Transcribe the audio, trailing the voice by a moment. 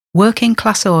Working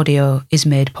Class Audio is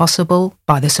made possible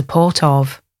by the support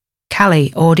of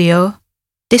Kali Audio,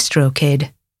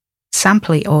 DistroKid,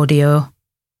 Sampley Audio,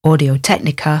 Audio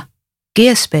Technica,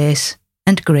 Gearspace,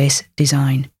 and Grace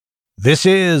Design. This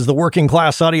is the Working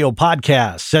Class Audio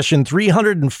Podcast, session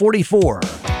 344.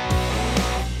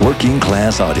 Working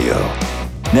Class Audio,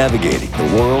 navigating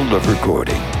the world of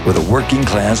recording with a working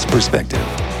class perspective.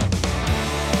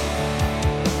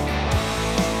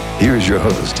 Here's your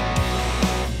host,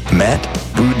 Matt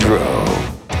Boudreau.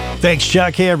 Thanks,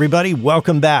 Chuck. Hey, everybody.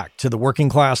 Welcome back to the Working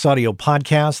Class Audio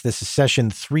Podcast. This is session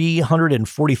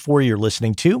 344 you're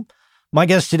listening to. My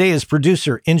guest today is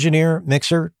producer, engineer,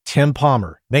 mixer, Tim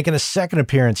Palmer, making a second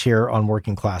appearance here on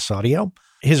Working Class Audio.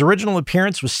 His original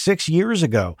appearance was 6 years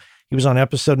ago. He was on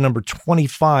episode number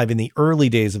 25 in the early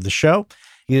days of the show.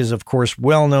 He is, of course,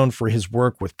 well known for his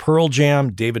work with Pearl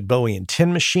Jam, David Bowie and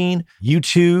Tin Machine,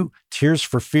 U2, Tears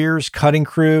for Fears, Cutting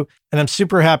Crew, and I'm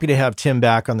super happy to have Tim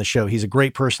back on the show. He's a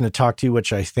great person to talk to,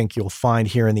 which I think you'll find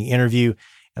here in the interview,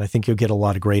 and I think you'll get a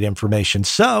lot of great information.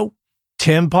 So,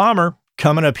 Tim Palmer,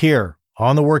 coming up here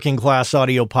on the Working Class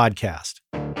Audio Podcast.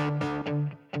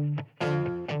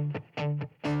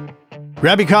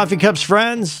 Grab your coffee cups,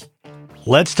 friends.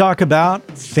 Let's talk about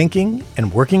thinking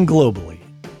and working globally.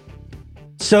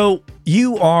 So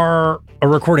you are a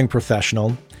recording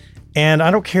professional, and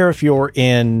I don't care if you're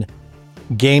in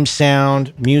game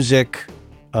sound, music,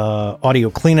 audio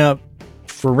cleanup,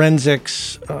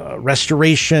 forensics,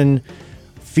 restoration,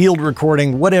 field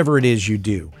recording, whatever it is you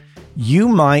do. You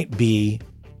might be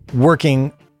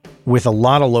working with a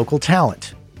lot of local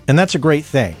talent. And that's a great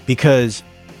thing, because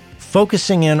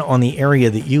focusing in on the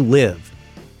area that you live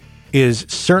is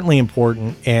certainly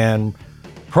important and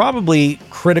probably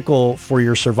critical for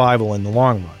your survival in the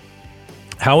long run.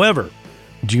 However,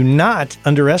 do not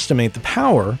underestimate the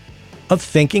power of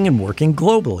thinking and working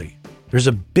globally. There's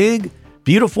a big,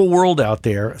 beautiful world out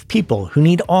there of people who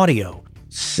need audio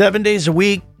 7 days a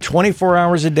week, 24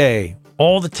 hours a day,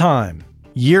 all the time,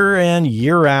 year in,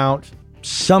 year out.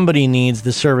 Somebody needs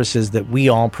the services that we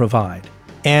all provide.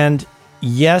 And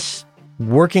yes,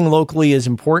 working locally is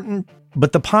important,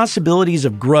 but the possibilities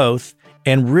of growth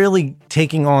and really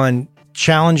taking on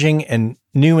challenging and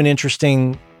new and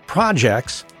interesting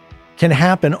projects can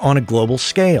happen on a global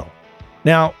scale.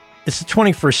 Now, it's the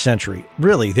 21st century.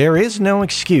 Really, there is no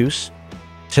excuse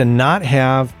to not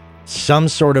have some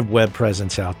sort of web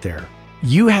presence out there.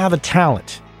 You have a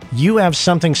talent. You have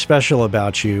something special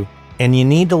about you, and you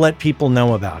need to let people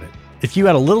know about it. If you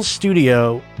had a little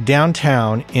studio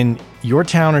downtown in your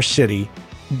town or city,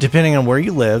 depending on where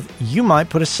you live, you might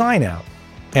put a sign out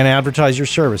and advertise your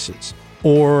services.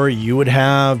 Or you would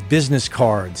have business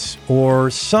cards or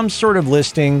some sort of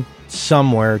listing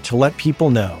somewhere to let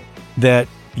people know that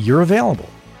you're available.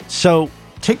 So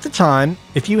take the time,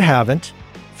 if you haven't,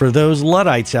 for those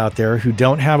Luddites out there who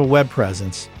don't have a web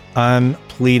presence, I'm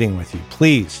pleading with you.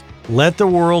 Please let the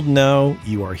world know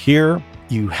you are here,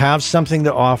 you have something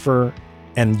to offer,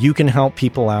 and you can help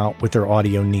people out with their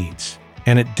audio needs.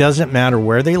 And it doesn't matter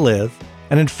where they live.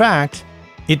 And in fact,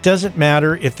 it doesn't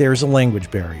matter if there's a language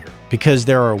barrier, because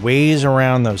there are ways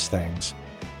around those things.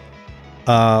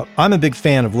 I'm a big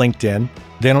fan of LinkedIn.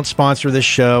 They don't sponsor this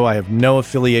show. I have no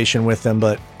affiliation with them,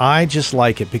 but I just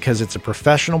like it because it's a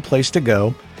professional place to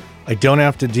go. I don't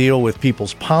have to deal with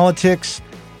people's politics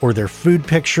or their food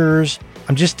pictures.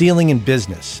 I'm just dealing in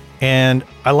business, and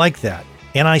I like that.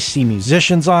 And I see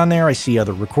musicians on there. I see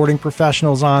other recording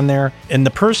professionals on there. And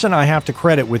the person I have to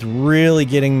credit with really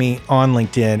getting me on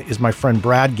LinkedIn is my friend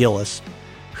Brad Gillis,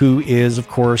 who is, of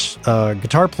course, a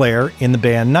guitar player in the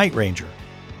band Night Ranger,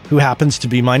 who happens to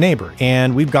be my neighbor.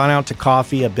 And we've gone out to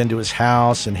coffee. I've been to his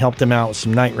house and helped him out with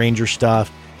some Night Ranger stuff.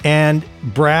 And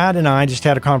Brad and I just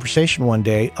had a conversation one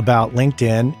day about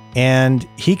LinkedIn, and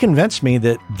he convinced me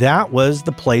that that was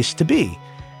the place to be.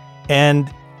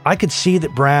 And I could see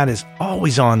that Brad is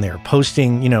always on there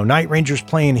posting, Night Ranger's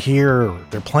playing here or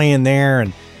they're playing there.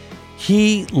 And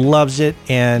he loves it,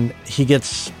 and he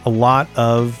gets a lot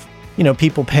of,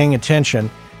 people paying attention.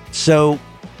 So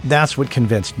that's what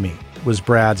convinced me, was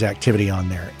Brad's activity on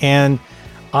there. And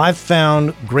I've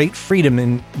found great freedom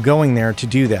in going there to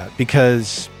do that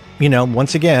because,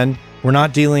 once again, we're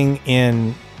not dealing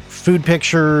in food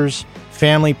pictures,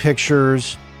 family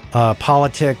pictures,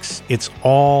 politics. It's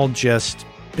all just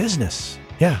business.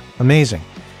 Yeah, amazing.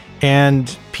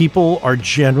 And people are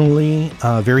generally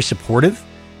very supportive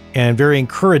and very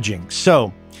encouraging.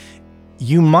 So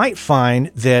you might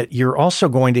find that you're also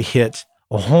going to hit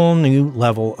a whole new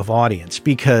level of audience,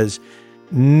 because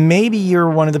maybe you're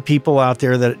one of the people out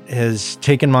there that has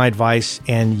taken my advice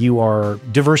and you are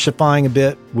diversifying a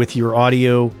bit with your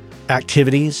audio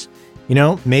activities.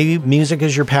 Maybe music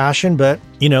is your passion, but,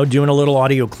 doing a little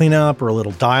audio cleanup or a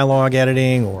little dialogue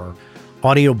editing or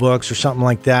audiobooks or something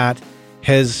like that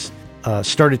has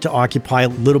started to occupy a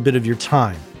little bit of your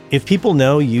time. If people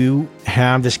know you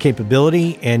have this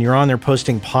capability and you're on there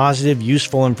posting positive,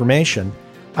 useful information,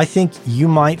 I think you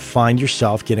might find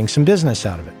yourself getting some business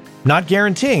out of it. Not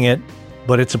guaranteeing it,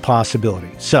 but it's a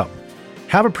possibility. So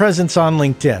have a presence on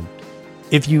LinkedIn.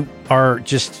 If you are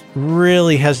just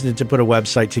really hesitant to put a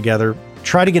website together,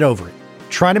 try to get over it.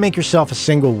 Try to make yourself a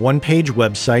single one-page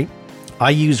website. I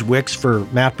use Wix for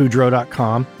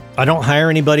mattboudreau.com. I don't hire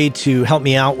anybody to help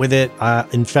me out with it.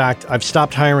 In fact, I've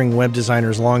stopped hiring web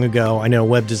designers long ago. I know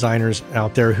web designers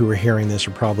out there who are hearing this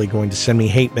are probably going to send me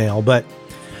hate mail, but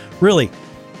really,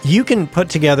 you can put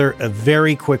together a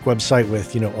very quick website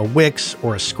with, a Wix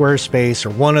or a Squarespace or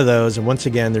one of those. And once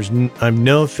again, I have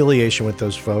no affiliation with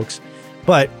those folks.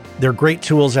 But there are great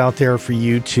tools out there for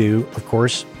you to, of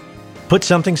course, put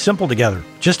something simple together.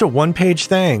 Just a one-page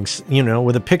thing,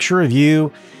 with a picture of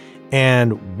you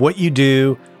and what you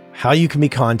do, how you can be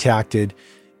contacted.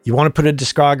 You want to put a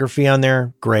discography on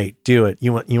there? Great, do it.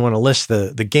 You want to list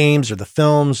the games or the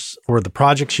films or the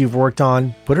projects you've worked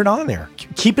on? Put it on there.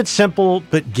 Keep it simple,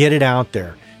 but get it out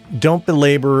there. Don't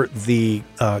belabor the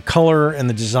color and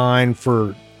the design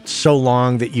for so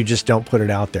long that you just don't put it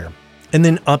out there. And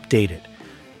then update it.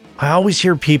 I always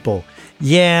hear people, my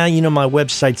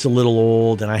website's a little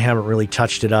old and I haven't really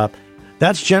touched it up.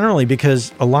 That's generally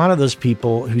because a lot of those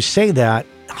people who say that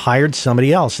hired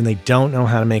somebody else and they don't know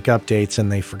how to make updates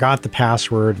and they forgot the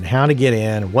password and how to get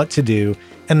in and what to do,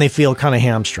 and they feel kind of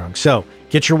hamstrung. So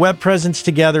get your web presence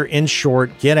together. In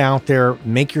short, get out there,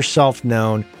 make yourself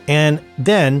known. And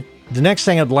then the next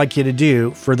thing I'd like you to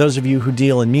do, for those of you who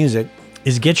deal in music,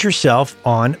 is get yourself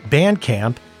on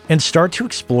Bandcamp and start to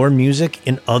explore music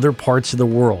in other parts of the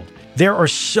world. There are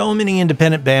so many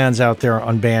independent bands out there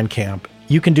on Bandcamp.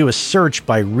 You can do a search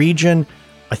by region,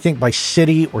 I think by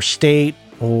city or state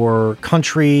or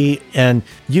country, and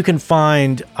you can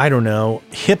find,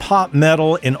 hip hop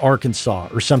metal in Arkansas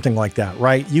or something like that,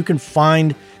 right? You can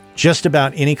find just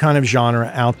about any kind of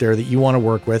genre out there that you want to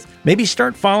work with. Maybe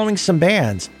start following some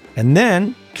bands and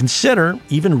then consider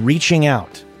even reaching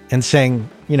out and saying,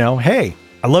 hey,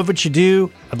 I love what you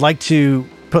do. I'd like to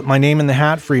put my name in the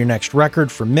hat for your next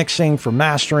record, for mixing, for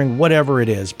mastering, whatever it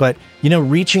is. But,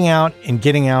 reaching out and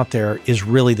getting out there is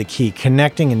really the key.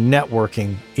 Connecting and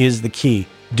networking is the key.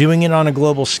 Doing it on a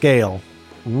global scale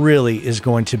really is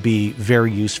going to be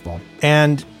very useful.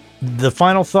 And the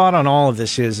final thought on all of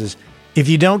this is if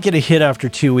you don't get a hit after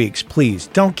 2 weeks, please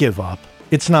don't give up.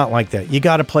 It's not like that. You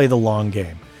got to play the long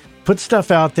game. Put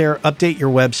stuff out there, update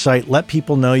your website, let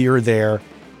people know you're there.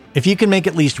 If you can make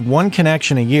at least one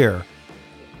connection a year,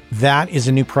 that is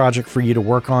a new project for you to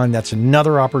work on. That's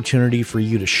another opportunity for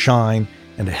you to shine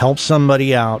and to help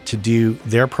somebody out to do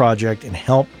their project and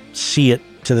help see it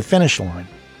to the finish line.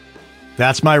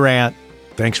 That's my rant.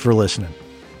 Thanks for listening.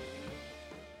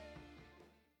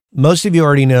 Most of you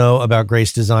already know about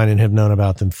Grace Design and have known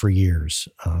about them for years.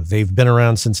 They've been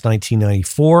around since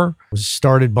 1994. It was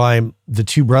started by the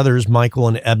two brothers, Michael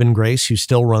and Eben Grace, who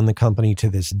still run the company to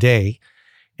this day.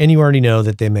 And you already know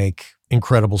that they make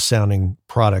incredible sounding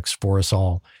products for us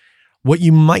all. What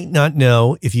you might not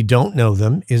know if you don't know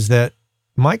them is that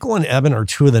Michael and Eben are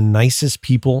two of the nicest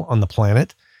people on the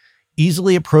planet.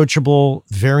 Easily approachable,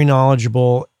 very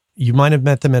knowledgeable. You might have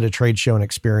met them at a trade show and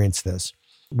experienced this.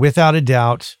 Without a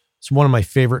doubt, it's one of my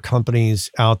favorite companies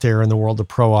out there in the world of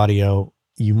pro audio.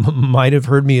 You might have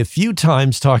heard me a few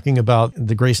times talking about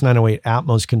the Grace 908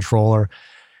 Atmos controller.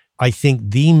 I think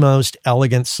the most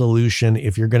elegant solution,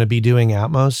 if you're going to be doing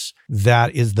Atmos,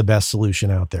 that is the best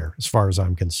solution out there, as far as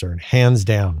I'm concerned, hands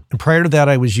down. And prior to that,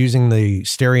 I was using the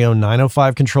Stereo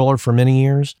 905 controller for many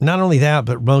years. Not only that,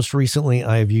 but most recently,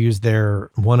 I've used their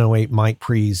 108 mic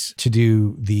pre's to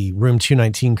do the Room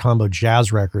 219 combo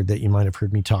jazz record that you might have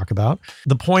heard me talk about.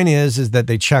 The point is that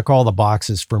they check all the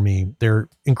boxes for me. They're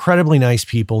incredibly nice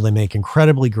people. They make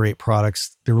incredibly great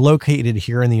products. They're located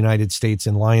here in the United States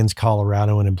in Lyons,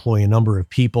 Colorado, and employ a number of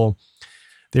people.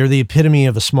 They're the epitome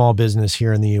of a small business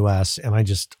here in the US, and I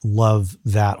just love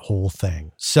that whole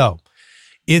thing. So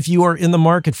if you are in the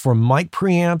market for mic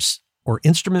preamps or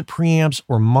instrument preamps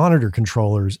or monitor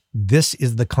controllers, this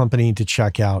is the company to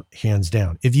check out, hands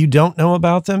down. If you don't know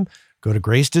about them, go to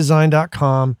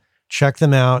gracedesign.com, check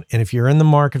them out. And if you're in the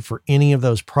market for any of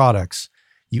those products,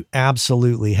 you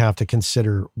absolutely have to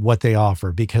consider what they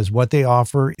offer, because what they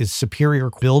offer is superior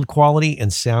build quality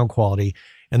and sound quality.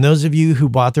 And those of you who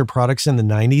bought their products in the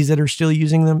 90s that are still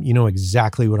using them, you know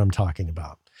exactly what I'm talking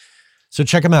about. So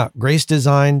check them out,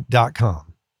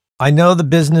 gracedesign.com. I know the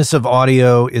business of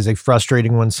audio is a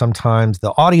frustrating one sometimes.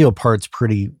 The audio part's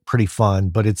pretty fun,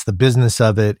 but it's the business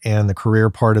of it and the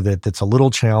career part of it that's a little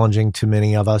challenging to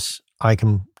many of us. I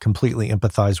can completely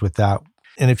empathize with that.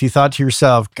 And if you thought to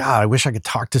yourself, God, I wish I could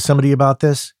talk to somebody about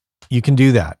this, you can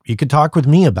do that. You could talk with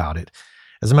me about it.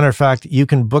 As a matter of fact, you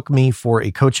can book me for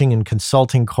a coaching and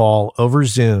consulting call over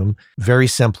Zoom very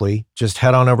simply. Just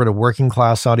head on over to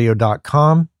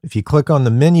workingclassaudio.com. If you click on the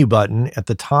menu button at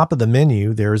the top of the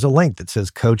menu, there is a link that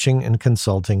says Coaching and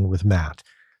Consulting with Matt.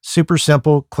 Super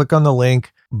simple. Click on the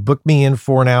link, book me in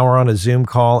for an hour on a Zoom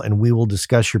call, and we will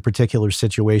discuss your particular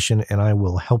situation, and I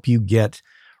will help you get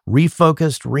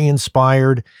refocused,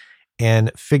 re-inspired,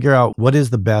 and figure out what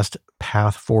is the best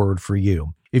path forward for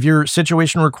you. If your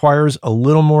situation requires a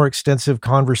little more extensive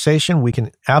conversation, we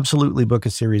can absolutely book a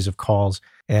series of calls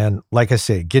and, like I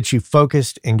say, get you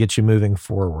focused and get you moving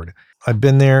forward. I've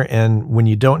been there, and when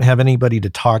you don't have anybody to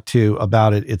talk to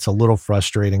about it, it's a little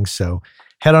frustrating. So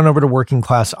head on over to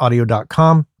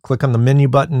workingclassaudio.com, click on the menu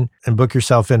button, and book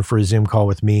yourself in for a Zoom call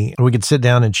with me. And we can sit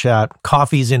down and chat,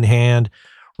 coffees in hand,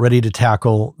 ready to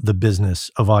tackle the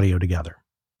business of audio together.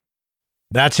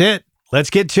 That's it. Let's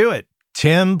get to it.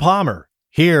 Tim Palmer,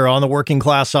 here on the Working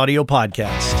Class Audio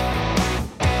Podcast.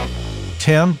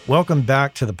 Tim, welcome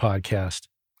back to the podcast.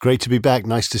 Great to be back.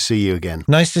 Nice to see you again.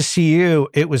 Nice to see you.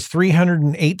 It was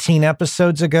 318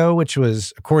 episodes ago, which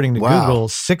was, according to Google,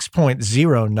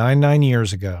 6.099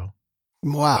 years ago.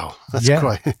 Wow. That's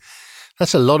quite,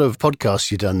 that's a lot of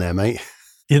podcasts you've done there, mate.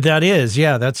 Yeah, that is.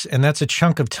 Yeah, that's a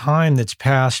chunk of time that's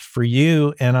passed for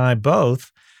you and I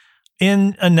both.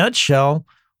 In a nutshell,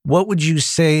 what would you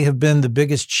say have been the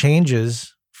biggest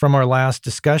changes from our last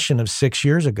discussion of 6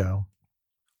 years ago?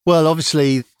 Well,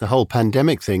 obviously, the whole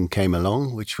pandemic thing came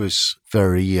along, which was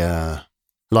very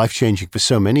life-changing for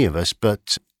so many of us.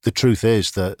 But the truth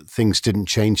is that things didn't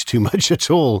change too much at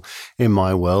all in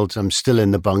my world. I'm still in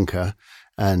the bunker,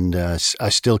 and I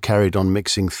still carried on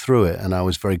mixing through it. And I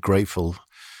was very grateful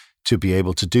to be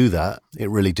able to do that.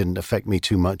 It really didn't affect me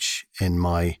too much in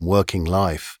my working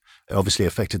life. It obviously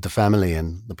affected the family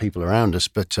and the people around us,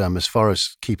 but as far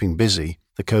as keeping busy,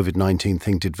 the COVID-19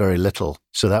 thing did very little.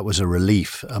 So that was a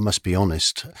relief, I must be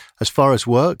honest. As far as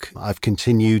work, I've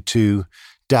continued to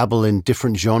dabble in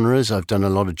different genres. I've done a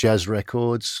lot of jazz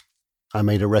records. I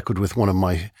made a record with one of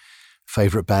my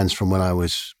favorite bands from when I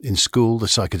was in school, the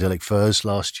Psychedelic Furs,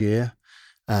 last year.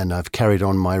 And I've carried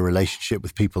on my relationship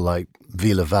with people like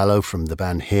Vila Vallo from the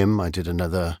band Him. I've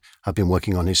been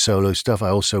working on his solo stuff. I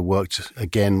also worked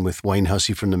again with Wayne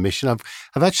Hussey from The Mission.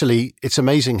 I've actually, it's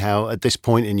amazing how at this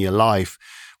point in your life,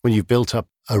 when you've built up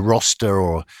a roster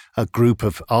or a group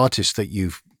of artists that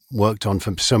you've worked on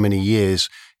for so many years,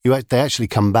 they actually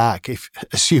come back,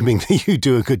 assuming that you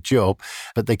do a good job,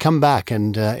 but they come back,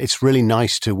 and it's really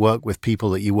nice to work with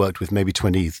people that you worked with maybe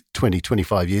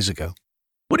 25 years ago.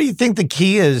 What do you think the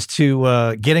key is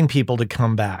to getting people to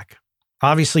come back?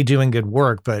 Obviously doing good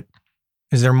work, but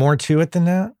is there more to it than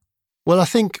that? Well, I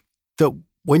think that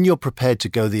when you're prepared to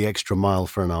go the extra mile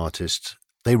for an artist,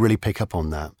 they really pick up on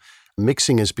that.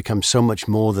 Mixing has become so much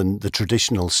more than the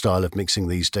traditional style of mixing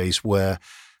these days, where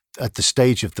at the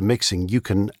stage of the mixing, you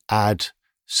can add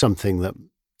something that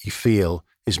you feel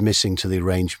is missing to the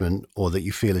arrangement or that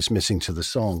you feel is missing to the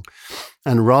song.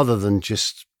 And rather than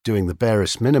just doing the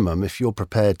barest minimum, if you're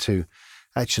prepared to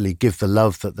actually give the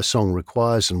love that the song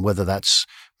requires, and whether that's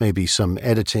maybe some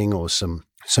editing or some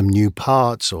new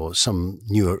parts or some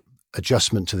new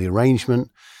adjustment to the arrangement,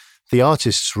 the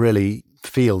artists really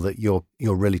feel that you're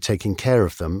really taking care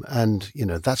of them. And,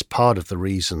 that's part of the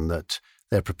reason that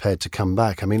they're prepared to come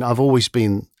back. I mean, I've always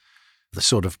been the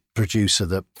sort of producer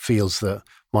that feels that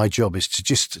my job is to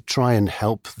just try and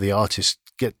help the artist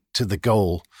get to the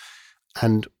goal.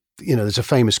 And there's a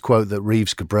famous quote that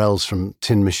Reeves Gabrels from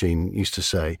Tin Machine used to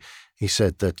say. He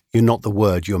said that you're not the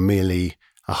word, you're merely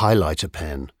a highlighter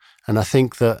pen. And I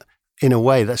think that in a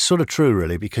way that's sort of true,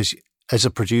 really, because as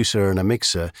a producer and a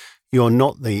mixer, you're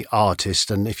not the artist.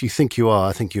 And if you think you are,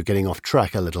 I think you're getting off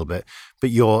track a little bit,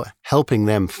 but you're helping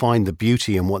them find the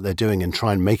beauty in what they're doing and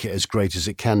try and make it as great as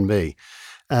it can be.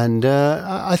 And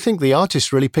I think the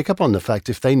artists really pick up on the fact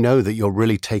if they know that you're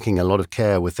really taking a lot of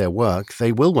care with their work,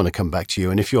 they will want to come back to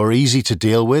you. And if you're easy to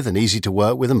deal with and easy to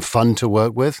work with and fun to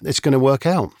work with, it's going to work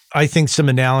out. I think some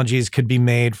analogies could be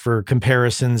made for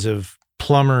comparisons of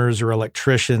plumbers or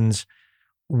electricians.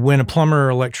 When a plumber or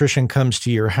electrician comes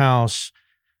to your house,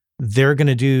 they're going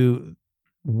to do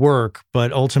work,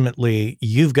 but ultimately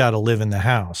you've got to live in the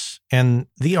house, and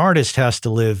the artist has to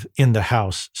live in the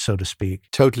house, so to speak.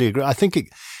 Totally agree. I think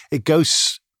it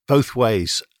goes both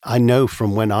ways. I know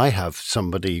from when I have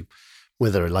somebody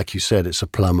whether, like you said, it's a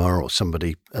plumber or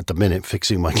somebody at the minute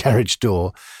fixing my garage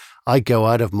door, I go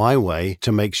out of my way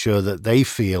to make sure that they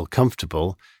feel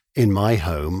comfortable in my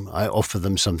home. I offer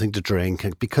them something to drink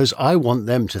because I want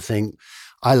them to think,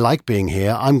 I like being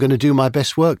here. I'm going to do my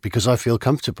best work because I feel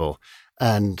comfortable.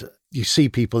 And you see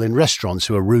people in restaurants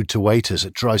who are rude to waiters.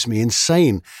 It drives me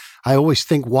insane. I always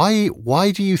think,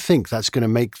 why do you think that's going to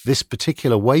make this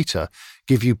particular waiter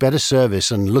give you better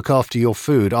service and look after your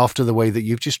food after the way that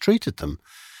you've just treated them?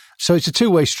 So it's a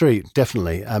two-way street,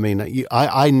 definitely. I mean,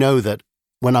 I know that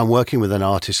when I'm working with an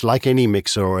artist, like any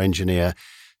mixer or engineer,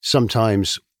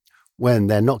 sometimes when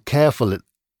they're not careful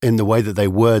in the way that they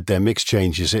word their mix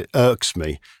changes, it irks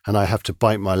me, and I have to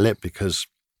bite my lip because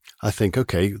I think,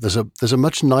 okay, there's a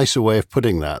much nicer way of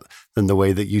putting that than the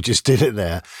way that you just did it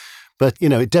there. But,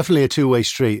 it's definitely a two-way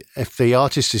street. If the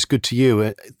artist is good to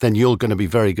you, then you're going to be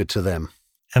very good to them.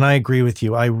 And I agree with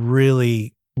you. I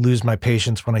really lose my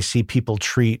patience when I see people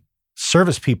treat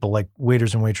service people like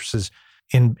waiters and waitresses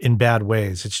in bad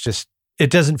ways. It's just,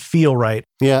 it doesn't feel right.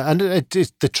 Yeah, and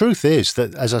the truth is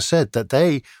that, as I said,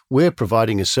 that we're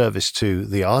providing a service to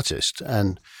the artist,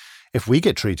 and if we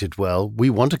get treated well, we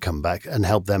want to come back and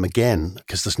help them again,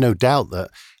 because there's no doubt that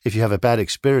if you have a bad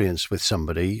experience with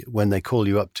somebody, when they call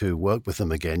you up to work with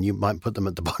them again, you might put them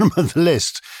at the bottom of the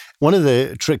list. One of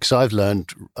the tricks I've learned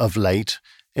of late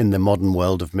in the modern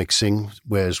world of mixing,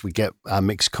 whereas we get our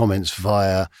mix comments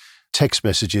via text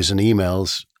messages and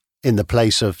emails in the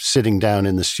place of sitting down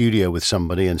in the studio with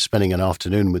somebody and spending an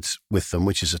afternoon with them,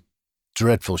 which is a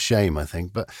dreadful shame, I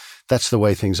think, but that's the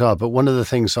way things are. But one of the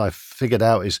things I've figured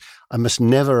out is I must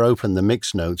never open the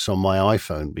mix notes on my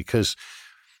iPhone, because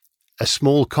a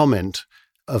small comment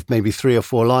of maybe 3 or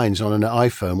 4 lines on an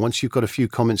iPhone, once you've got a few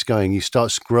comments going, you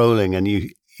start scrolling and you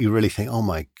really think, oh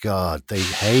my God, they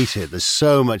hate it. There's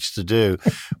so much to do.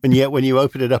 And yet when you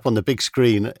open it up on the big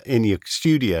screen in your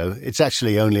studio, it's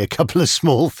actually only a couple of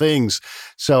small things.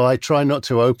 So I try not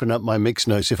to open up my mix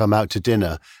notes if I'm out to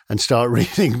dinner and start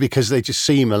reading, because they just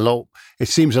seems a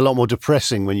lot more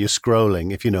depressing when you're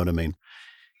scrolling, if you know what I mean.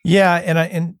 Yeah.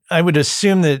 And I would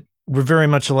assume that we're very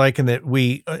much alike in that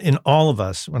we, in all of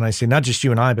us, when I say not just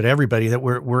you and I, but everybody, that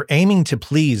we're aiming to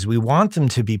please. We want them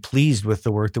to be pleased with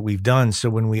the work that we've done. So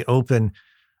when we open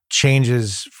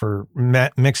changes for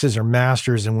mixes or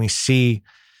masters and we see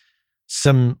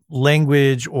some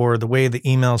language or the way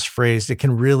the email's phrased, it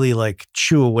can really like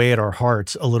chew away at our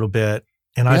hearts a little bit.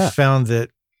 And yeah. I've found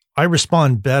that I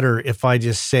respond better if I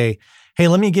just say, hey,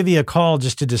 let me give you a call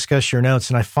just to discuss your notes.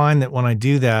 And I find that when I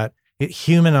do that, it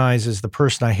humanizes the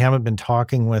person I haven't been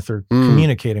talking with or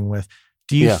communicating with.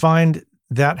 Do you find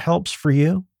that helps for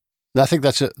you? I think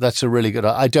that's a really good.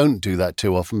 I don't do that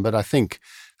too often, but I think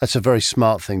that's a very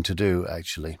smart thing to do,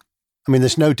 actually. I mean,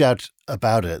 there's no doubt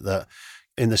about it that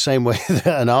in the same way that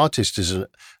an artist is an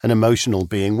emotional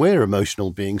being, we're emotional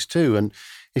beings too. And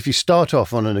if you start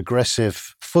off on an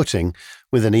aggressive footing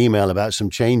with an email about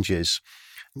some changes,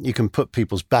 you can put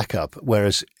people's back up,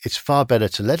 whereas it's far better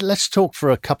to let's talk for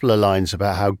a couple of lines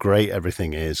about how great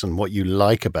everything is and what you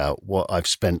like about what I've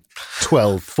spent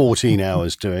 12, 14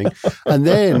 hours doing. And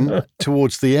then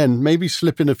towards the end, maybe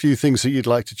slip in a few things that you'd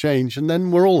like to change, and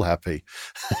then we're all happy.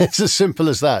 It's as simple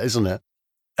as that, isn't it?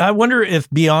 I wonder if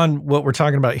beyond what we're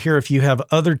talking about here, if you have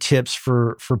other tips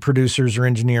for producers or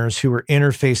engineers who are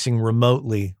interfacing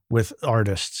remotely with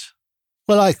artists.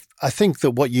 Well, I think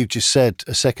that what you just said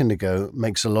a second ago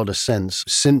makes a lot of sense.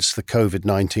 Since the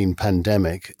COVID-19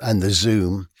 pandemic and the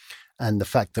Zoom and the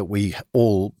fact that we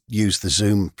all use the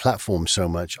Zoom platform so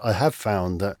much, I have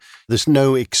found that there's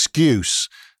no excuse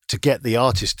to get the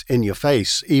artist in your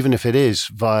face, even if it is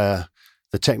via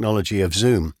the technology of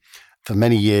Zoom. For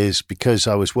many years, because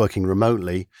I was working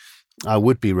remotely, I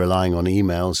would be relying on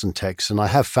emails and texts. And I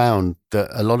have found that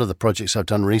a lot of the projects I've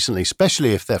done recently,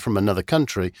 especially if they're from another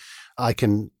country, I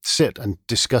can sit and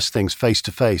discuss things face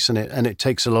to face, and it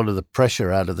takes a lot of the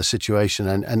pressure out of the situation,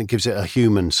 and it gives it a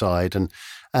human side,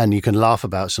 and you can laugh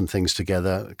about some things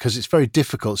together, because it's very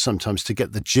difficult sometimes to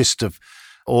get the gist of,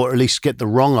 or at least get the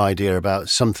wrong idea about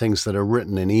some things that are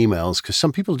written in emails, because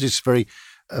some people are just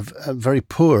very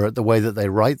poor at the way that they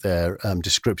write their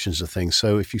descriptions of things.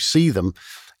 So if you see them,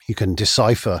 you can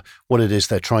decipher what it is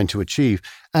they're trying to achieve.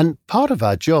 And part of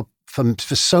our job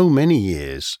for so many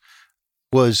years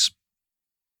was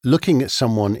looking at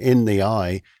someone in the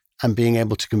eye and being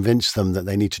able to convince them that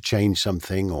they need to change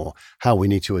something or how we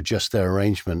need to adjust their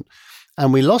arrangement.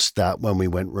 And we lost that when we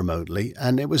went remotely.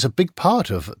 And it was a big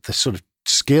part of the sort of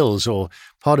skills, or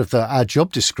part of our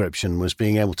job description, was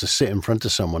being able to sit in front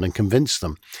of someone and convince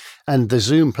them. And the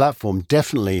Zoom platform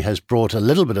definitely has brought a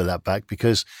little bit of that back,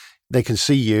 because they can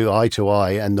see you eye to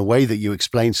eye, and the way that you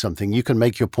explain something, you can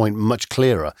make your point much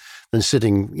clearer than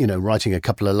sitting, writing a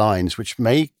couple of lines, which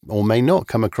may or may not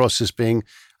come across as being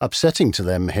upsetting to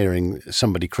them hearing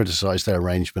somebody criticize their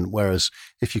arrangement. Whereas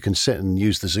if you can sit and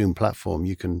use the Zoom platform,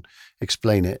 you can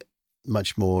explain it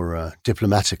much more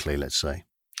diplomatically, let's say.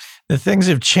 The things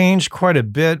have changed quite a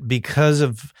bit because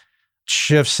of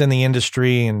shifts in the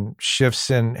industry and shifts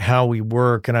in how we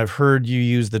work. And I've heard you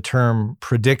use the term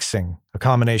predixing, a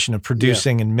combination of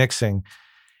producing and mixing.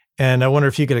 And I wonder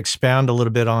if you could expound a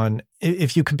little bit on,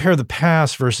 if you compare the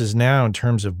past versus now in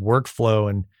terms of workflow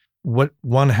and what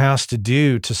one has to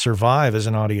do to survive as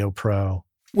an audio pro.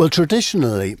 Well,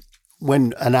 traditionally,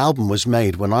 when an album was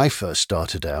made, when I first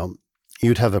started out,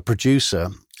 you'd have a producer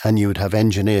and you would have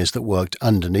engineers that worked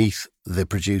underneath the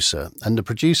producer. And the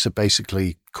producer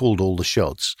basically called all the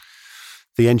shots.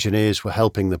 The engineers were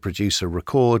helping the producer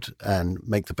record and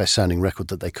make the best sounding record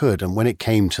that they could. And when it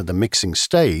came to the mixing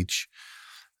stage,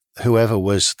 whoever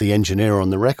was the engineer on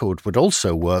the record would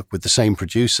also work with the same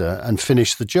producer and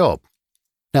finish the job.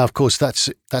 Now, of course,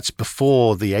 that's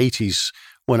before the 80s,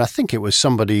 when I think it was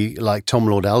somebody like Tom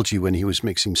Lord Alge, when he was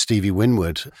mixing Stevie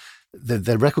Winwood.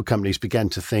 The record companies began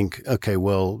to think, okay,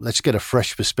 well, let's get a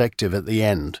fresh perspective at the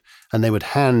end. And they would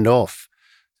hand off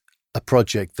a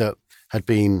project that had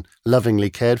been lovingly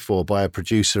cared for by a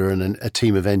producer and a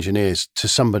team of engineers to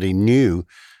somebody new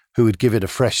who would give it a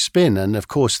fresh spin. And of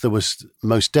course, there was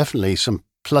most definitely some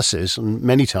pluses, and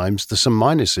many times there's some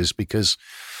minuses, because,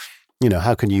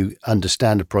 how can you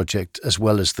understand a project as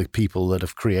well as the people that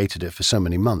have created it for so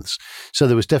many months? So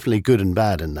there was definitely good and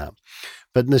bad in that.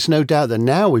 But there's no doubt that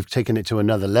now we've taken it to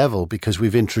another level, because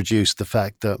we've introduced the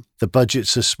fact that the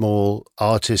budgets are small,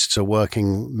 artists are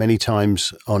working many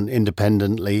times on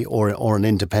independently or an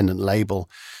independent label.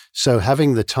 So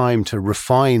having the time to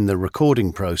refine the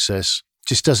recording process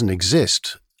just doesn't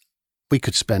exist. We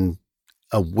could spend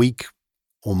a week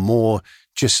or more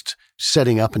just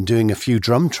setting up and doing a few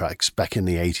drum tracks back in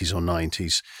the 80s or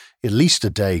 90s. At least a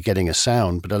day getting a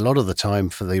sound, but a lot of the time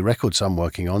for the records I'm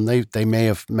working on, they may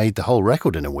have made the whole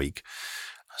record in a week.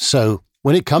 So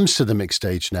when it comes to the mix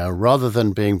stage now, rather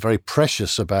than being very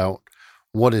precious about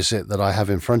what is it that I have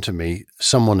in front of me,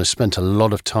 someone has spent a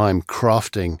lot of time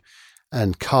crafting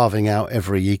and carving out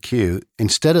every EQ.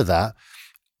 Instead of that,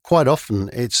 quite often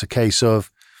it's a case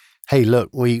of, hey, look,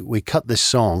 we cut this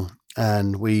song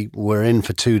and we were in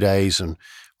for 2 days and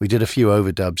we did a few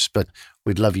overdubs, but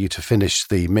we'd love you to finish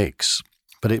the mix.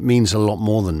 But it means a lot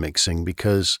more than mixing,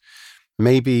 because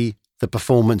maybe the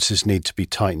performances need to be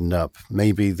tightened up.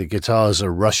 Maybe the guitars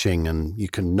are rushing and you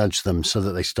can nudge them so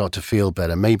that they start to feel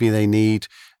better. Maybe they need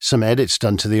some edits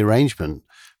done to the arrangement.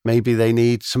 Maybe they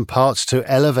need some parts to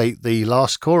elevate the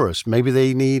last chorus. Maybe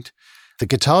they need the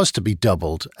guitars to be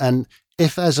doubled. And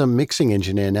if as a mixing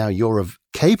engineer now you're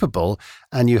capable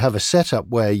and you have a setup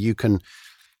where you can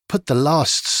put the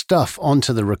last stuff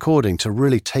onto the recording to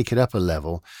really take it up a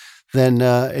level, then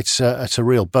it's a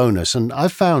real bonus. And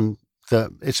I've found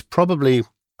that it's probably,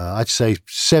 I'd say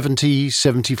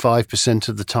 75%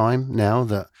 of the time now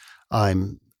that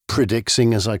I'm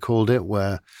predixing, as I called it,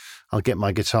 where I'll get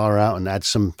my guitar out and add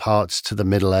some parts to the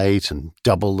middle eight and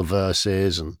double the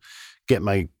verses and got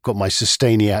my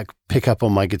Sustainiac pickup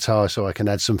on my guitar so I can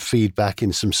add some feedback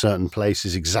in some certain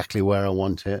places exactly where I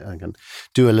want it. I can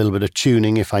do a little bit of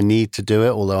tuning if I need to do it,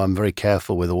 although I'm very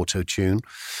careful with auto-tune,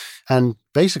 and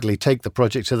basically take the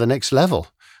project to the next level.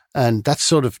 And that's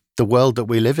sort of the world that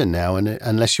we live in now. And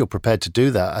unless you're prepared to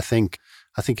do that, I think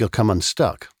you'll come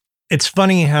unstuck. It's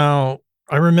funny how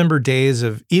I remember days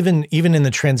of even in the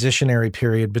transitionary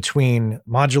period between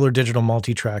modular digital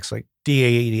multitracks like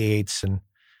DA88s and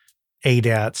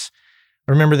ADATs.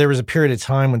 I remember there was a period of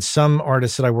time when some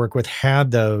artists that I work with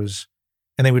had those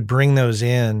and they would bring those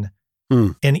in.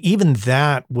 And even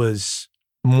that was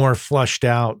more flushed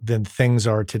out than things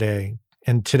are today.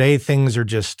 And today things are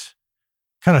just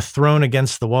kind of thrown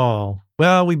against the wall.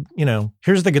 Well,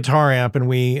 here's the guitar amp and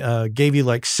we gave you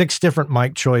like 6 different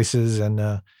mic choices and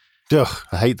ugh,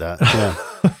 I hate that. Yeah.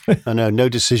 I know, no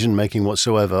decision-making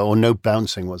whatsoever or no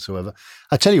bouncing whatsoever.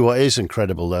 I tell you what is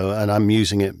incredible, though, and I'm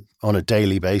using it on a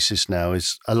daily basis now,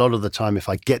 is a lot of the time if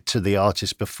I get to the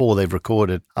artist before they've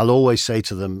recorded, I'll always say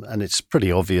to them, and it's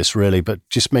pretty obvious really, but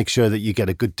just make sure that you get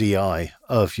a good DI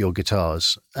of your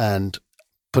guitars and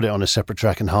put it on a separate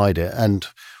track and hide it. And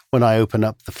when I open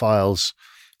up the files,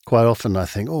 quite often I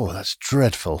think, oh, that's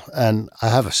dreadful. And I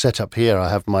have a setup here. I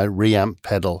have my reamp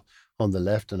pedal on the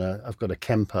left and I've got a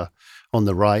Kemper on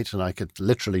the right, and I could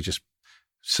literally just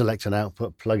select an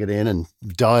output, plug it in and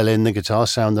dial in the guitar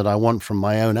sound that I want from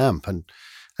my own amp. And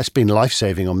that's been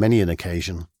life-saving on many an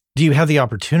occasion. do you have the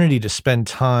opportunity to spend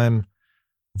time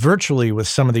virtually with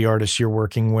some of the artists you're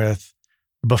working with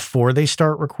before they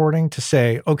start recording to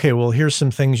say, okay, well, here's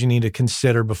some things you need to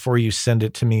consider before you send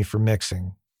it to me for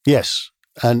mixing? Yes.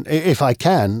 And if I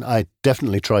can, I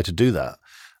definitely try to do that.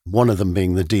 One of them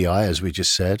being the DI, as we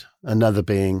just said. Another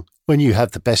being when you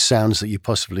have the best sounds that you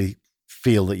possibly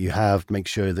feel that you have, make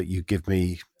sure that you give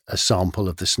me a sample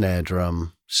of the snare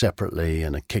drum separately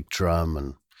and a kick drum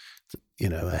and,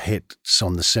 a hits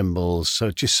on the cymbals. So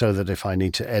just so that if I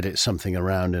need to edit something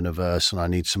around in a verse and I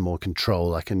need some more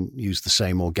control, I can use the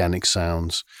same organic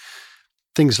sounds,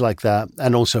 things like that,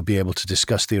 and also be able to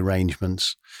discuss the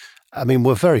arrangements. I mean,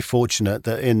 we're very fortunate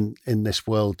that in this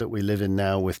world that we live in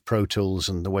now with Pro Tools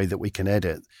and the way that we can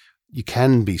edit, you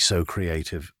can be so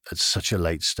creative at such a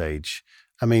late stage.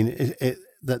 I mean,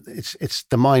 it's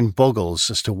the mind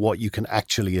boggles as to what you can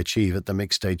actually achieve at the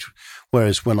mix stage.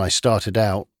 Whereas when I started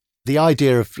out, the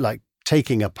idea of like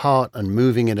taking a part and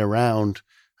moving it around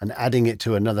and adding it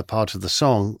to another part of the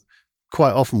song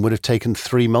quite often would have taken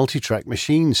 3 multi-track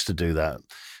machines to do that,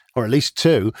 or at least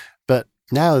 2. But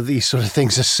now these sort of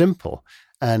things are simple,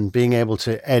 and being able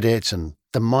to edit and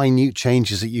the minute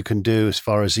changes that you can do as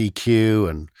far as EQ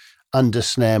and under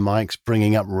snare mics,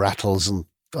 bringing up rattles, and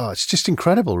it's just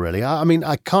incredible, really. I mean,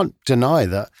 I can't deny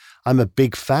that I'm a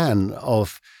big fan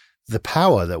of the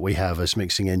power that we have as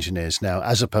mixing engineers now,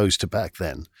 as opposed to back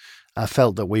then. I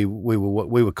felt that we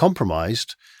were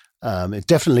compromised. It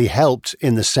definitely helped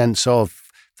in the sense of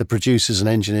the producers and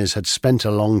engineers had spent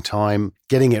a long time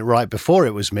getting it right before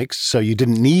it was mixed, so you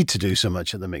didn't need to do so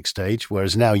much at the mix stage,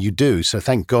 whereas now you do. So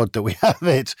thank God that we have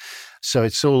it. So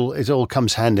it all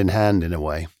comes hand in hand in a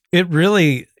way. It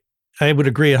really, I would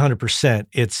agree 100%.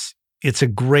 It's a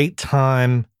great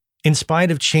time, in spite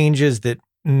of changes that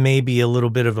may be a little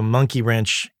bit of a monkey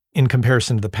wrench in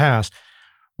comparison to the past.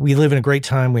 We live in a great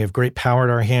time. We have great power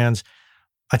at our hands.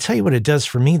 I tell you what it does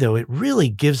for me, though. It really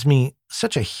gives me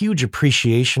such a huge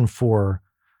appreciation for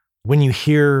when you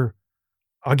hear,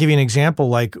 I'll give you an example,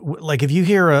 like if you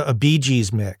hear a Bee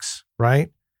Gees mix,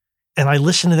 right? And I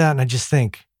listen to that and I just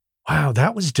think, wow,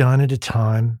 that was done at a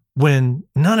time when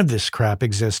none of this crap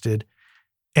existed.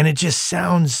 And it just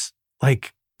sounds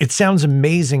like, it sounds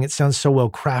amazing. It sounds so well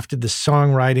crafted, the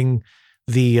songwriting,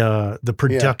 the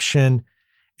production,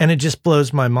 and it just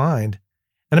blows my mind.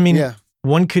 And I mean,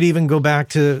 one could even go back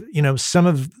to, some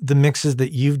of the mixes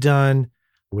that you've done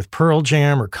with Pearl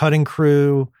Jam or Cutting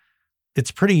Crew. It's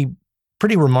pretty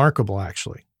remarkable,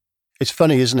 actually. It's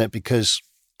funny, isn't it? Because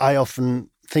I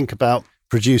often think about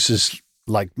producers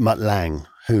like Mutt Lange,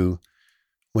 who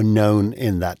were known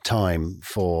in that time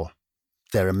for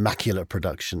their immaculate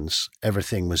productions.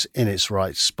 Everything was in its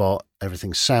right spot.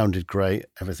 Everything sounded great.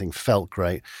 Everything felt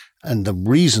great. And the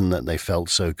reason that they felt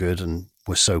so good and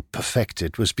were so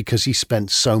perfected was because he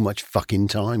spent so much fucking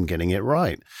time getting it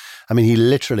right. I mean, he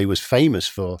literally was famous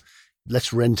for,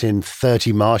 let's rent in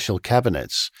 30 Marshall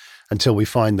cabinets until we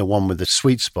find the one with the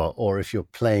sweet spot. Or if you're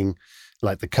playing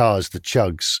like the Cars, the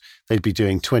Chugs, they'd be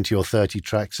doing 20 or 30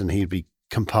 tracks and he'd be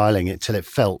compiling it till it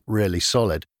felt really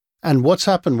solid. And what's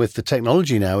happened with the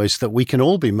technology now is that we can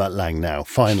all be Mutt Lange now,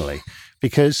 finally,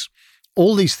 because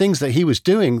all these things that he was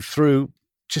doing through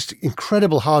just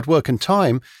incredible hard work and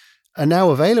time are now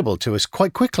available to us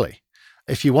quite quickly.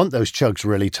 If you want those chugs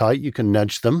really tight, you can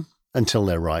nudge them until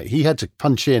they're right. He had to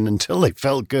punch in until they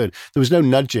felt good. There was no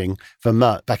nudging for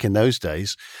Mutt back in those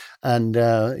days. And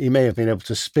he may have been able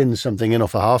to spin something in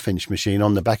off a half-inch machine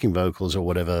on the backing vocals or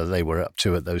whatever they were up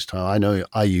to at those times. I know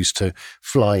I used to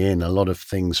fly in a lot of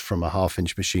things from a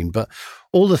half-inch machine, but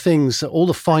all the things, all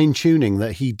the fine-tuning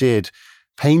that he did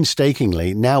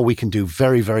painstakingly, now we can do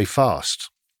very, very fast.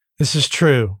 This is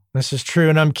true.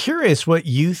 And I'm curious what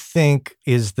you think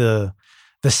is the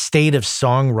state of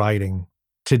songwriting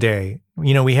today.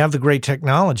 We have the great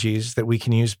technologies that we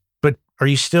can use, but are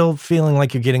you still feeling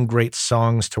like you're getting great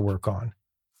songs to work on?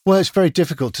 Well, it's very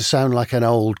difficult to sound like an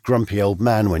old, grumpy old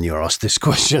man when you're asked this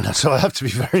question, so I have to be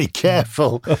very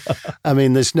careful. I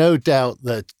mean, there's no doubt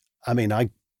that, I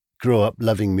grew up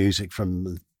loving music from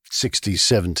the 60s,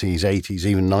 70s, 80s,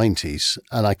 even 90s,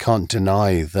 and I can't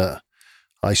deny that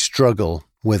I struggle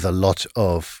with a lot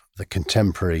of the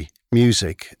contemporary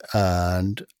music.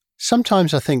 And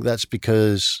sometimes I think that's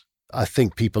because I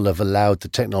think people have allowed the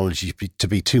technology to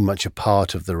be too much a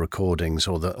part of the recordings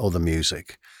or the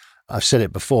music. I've said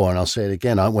it before and I'll say it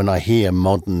again. When I hear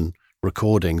modern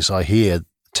recordings, I hear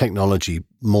technology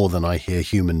more than I hear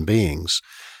human beings.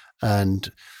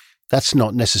 And that's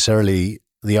not necessarily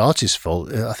the artist's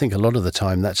fault. I think a lot of the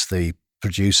time that's the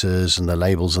producers and the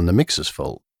labels and the mixers'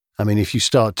 fault. I mean, if you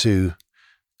start to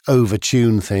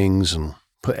overtune things and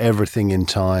put everything in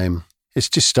time, it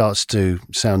just starts to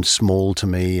sound small to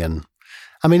me. And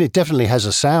I mean, it definitely has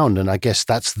a sound, and I guess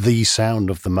that's the sound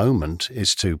of the moment,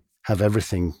 is to have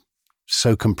everything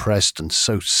so compressed and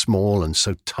so small and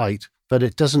so tight. But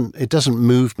it doesn't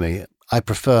move me. I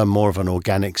prefer more of an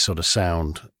organic sort of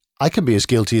sound. I can be as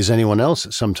guilty as anyone else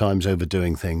at sometimes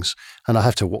overdoing things, and I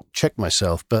have to check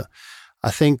myself. But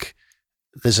I think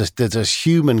there's a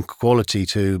human quality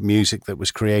to music that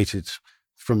was created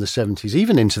from the 70s,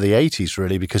 even into the 80s,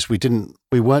 really, because we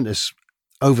weren't as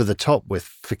over the top with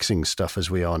fixing stuff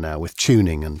as we are now, with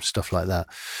tuning and stuff like that.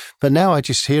 But now I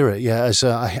just hear it, as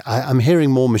I'm hearing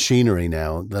more machinery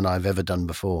now than I've ever done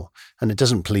before, and it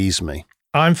doesn't please me.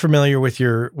 I'm familiar with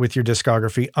your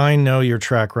discography. I know your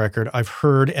track record. I've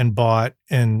heard and bought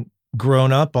and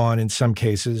grown up on, in some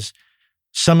cases,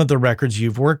 some of the records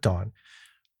you've worked on.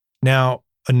 Now,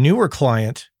 a newer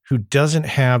client who doesn't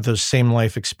have those same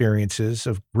life experiences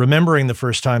of remembering the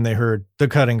first time they heard The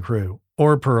Cutting Crew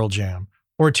or Pearl Jam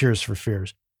or Tears for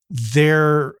Fears,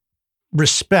 their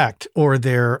respect or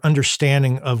their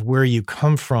understanding of where you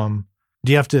come from,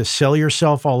 do you have to sell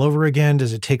yourself all over again?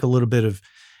 Does it take a little bit of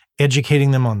educating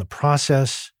them on the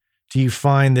process? Do you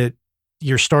find that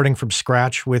you're starting from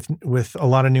scratch with a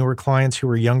lot of newer clients who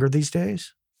are younger these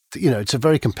days? It's a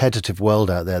very competitive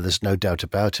world out there. There's no doubt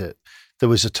about it. There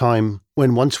was a time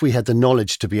when once we had the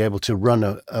knowledge to be able to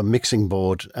run a mixing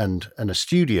board and a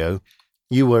studio,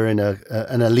 you were in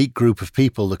an elite group of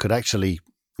people that could actually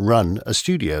run a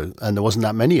studio, and there wasn't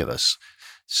that many of us.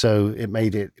 So it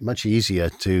made it much easier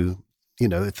to,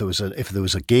 if there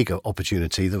was a gig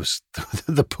opportunity, there was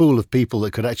the pool of people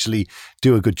that could actually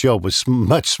do a good job was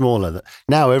much smaller.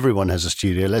 Now everyone has a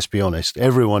studio, let's be honest.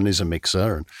 Everyone is a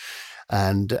mixer,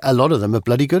 and a lot of them are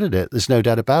bloody good at it. There's no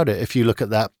doubt about it. If you look at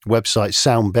that website,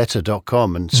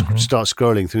 soundbetter.com, and start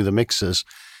scrolling through the mixers,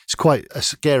 it's quite a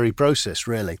scary process,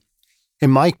 really. In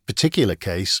my particular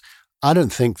case, I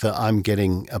don't think that I'm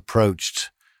getting approached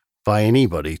by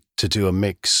anybody to do a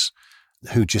mix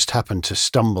who just happened to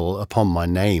stumble upon my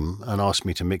name and ask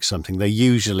me to mix something. They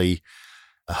usually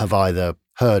have either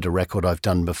heard a record I've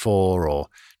done before or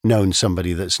known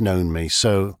somebody that's known me.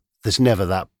 So there's never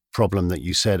that problem that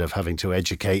you said of having to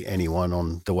educate anyone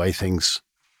on the way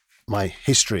my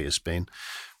history has been.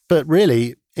 But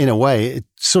really, in a way, it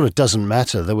sort of doesn't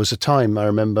matter. There was a time, I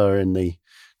remember, in the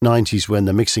 90s when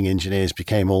the mixing engineers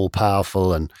became all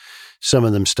powerful, and some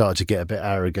of them started to get a bit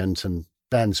arrogant, and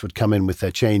bands would come in with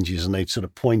their changes and they'd sort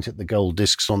of point at the gold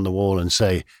discs on the wall and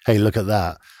say, hey, look at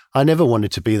that. I never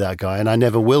wanted to be that guy, and I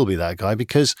never will be that guy,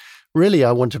 because really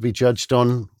I want to be judged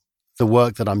on the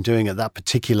work that I'm doing at that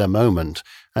particular moment,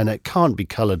 and it can't be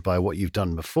colored by what you've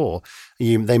done before.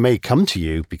 They may come to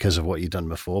you because of what you've done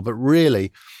before, but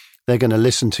really they're going to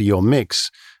listen to your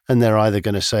mix and they're either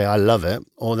going to say, I love it,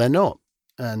 or they're not.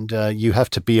 And you have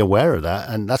to be aware of that.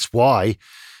 And that's why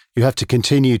you have to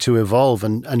continue to evolve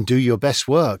and do your best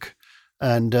work.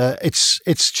 And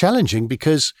it's challenging,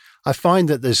 because I find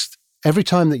that every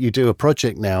time that you do a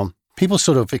project now, people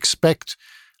sort of expect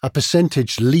a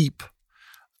percentage leap.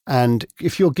 And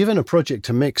if you're given a project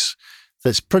to mix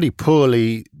that's pretty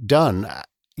poorly done,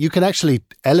 you can actually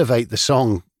elevate the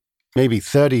song maybe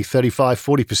 30, 35,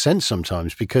 40%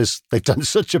 sometimes, because they've done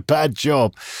such a bad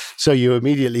job. So you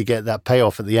immediately get that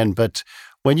payoff at the end. But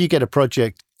when you get a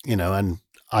project, and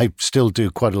I still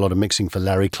do quite a lot of mixing for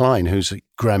Larry Klein, who's a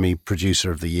Grammy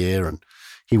Producer of the Year, and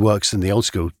he works in the old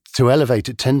school. To elevate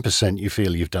it 10%, you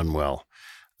feel you've done well,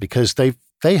 because they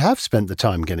have spent the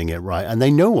time getting it right, and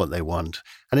they know what they want,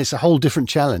 and it's a whole different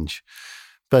challenge.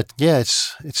 But yeah,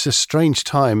 it's a strange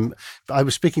time. I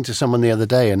was speaking to someone the other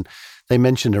day, and they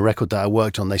mentioned a record that I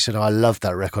worked on. They said, I love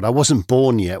that record. I wasn't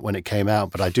born yet when it came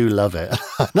out, but I do love it.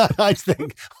 And I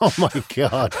think, oh my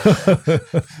God,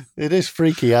 it is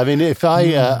freaky. I mean, if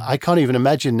I can't even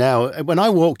imagine now, when I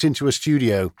walked into a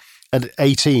studio at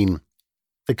 18,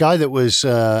 the guy that was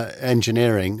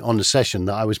engineering on the session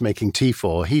that I was making tea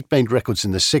for, he'd made records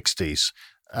in the 60s.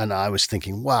 And I was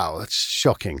thinking, wow, that's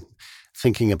shocking.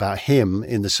 Thinking about him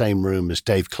in the same room as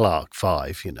Dave Clark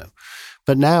 5,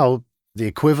 But now, the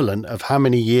equivalent of how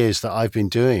many years that I've been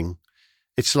doing,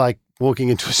 it's like walking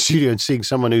into a studio and seeing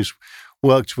someone who's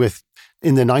worked with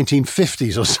in the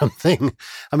 1950s or something.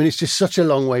 I mean, it's just such a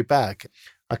long way back.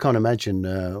 I can't imagine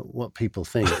what people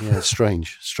think. Yeah, it's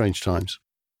strange times.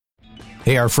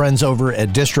 Hey, our friends over at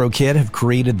DistroKid have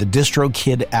created the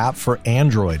DistroKid app for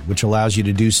Android, which allows you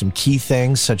to do some key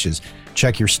things such as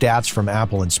check your stats from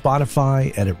Apple and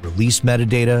Spotify, edit release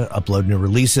metadata, upload new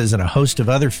releases, and a host of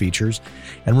other features.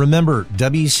 And remember,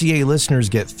 WCA listeners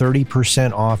get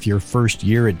 30% off your first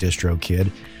year at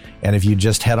DistroKid. And if you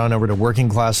just head on over to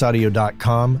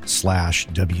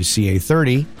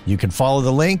workingclassaudio.com/WCA30, you can follow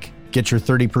the link, get your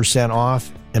 30%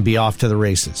 off, and be off to the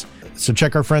races. So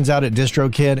check our friends out at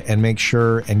DistroKid and make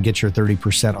sure and get your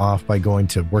 30% off by going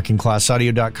to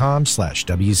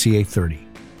workingclassaudio.com/WCA30.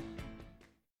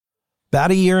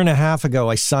 About a year and a half ago,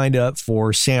 I signed up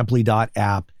for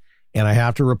Samply.app, and I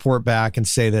have to report back and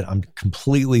say that I'm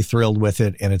completely thrilled with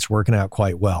it, and it's working out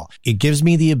quite well. It gives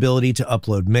me the ability to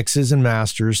upload mixes and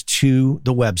masters to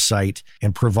the website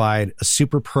and provide a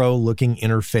super pro looking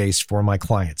interface for my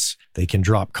clients. They can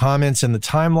drop comments in the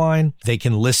timeline. They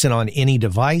can listen on any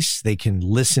device. They can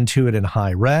listen to it in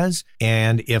high res.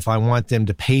 And if I want them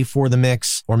to pay for the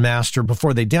mix or master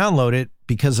before they download it,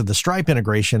 because of the Stripe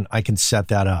integration, I can set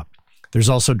that up. There's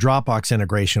also Dropbox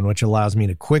integration, which allows me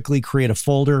to quickly create a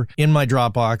folder in my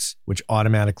Dropbox, which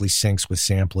automatically syncs with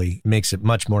Samply, makes it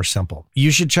much more simple. You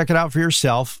should check it out for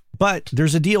yourself, but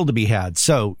there's a deal to be had.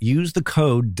 So use the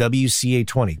code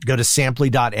WCA20. Go to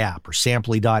Samply.app or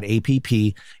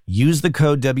Samply.app, use the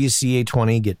code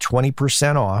WCA20, get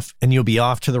 20% off, and you'll be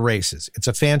off to the races. It's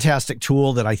a fantastic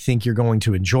tool that I think you're going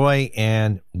to enjoy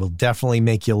and will definitely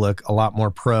make you look a lot more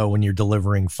pro when you're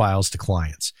delivering files to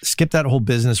clients. Skip that whole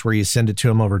business where you send it to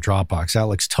them over Dropbox. That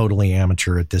looks totally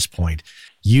amateur at this point.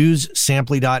 Use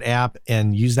Samply.app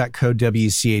and use that code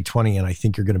WCA20, and I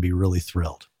think you're going to be really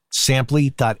thrilled.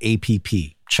 Samply.app.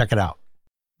 Check it out.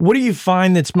 What do you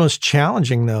find that's most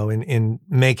challenging, though, in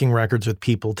making records with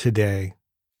people today?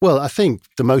 Well, I think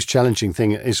the most challenging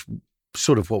thing is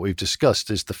sort of what we've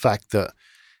discussed, is the fact that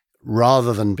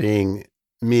rather than being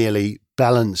merely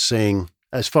balancing,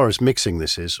 as far as mixing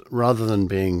this is, rather than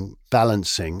being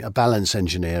balancing, a balance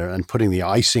engineer and putting the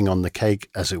icing on the cake,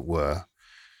 as it were,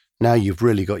 now you've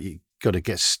really got to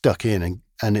get stuck in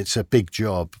and it's a big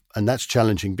job. And that's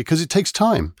challenging because it takes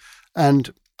time.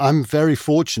 And I'm very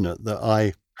fortunate that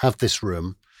I have this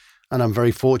room, and I'm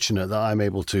very fortunate that I'm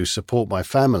able to support my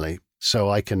family so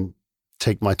I can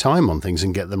take my time on things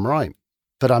and get them right.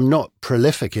 But I'm not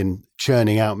prolific in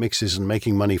churning out mixes and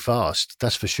making money fast,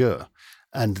 that's for sure.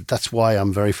 And that's why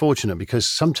I'm very fortunate, because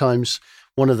sometimes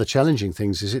one of the challenging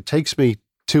things is it takes me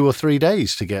 2 or 3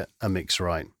 days to get a mix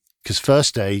right. Because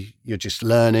first day, you're just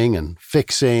learning and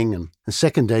fixing. And the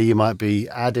second day, you might be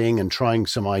adding and trying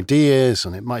some ideas.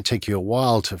 And it might take you a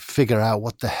while to figure out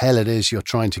what the hell it is you're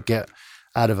trying to get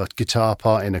out of a guitar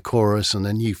part in a chorus. And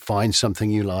then you find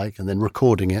something you like and then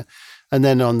recording it. And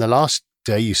then on the last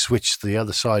day, you switch to the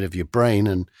other side of your brain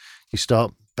and you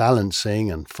start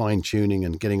balancing and fine-tuning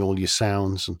and getting all your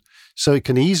sounds. And so it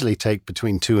can easily take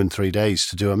between 2 and 3 days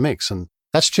to do a mix. And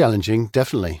that's challenging,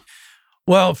 definitely.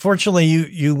 Well, fortunately,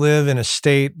 you live in a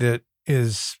state that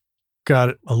is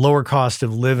got a lower cost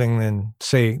of living than,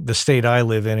 say, the state I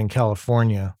live in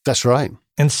California. That's right.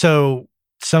 And so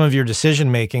some of your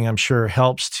decision-making, I'm sure,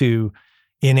 helps to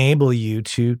enable you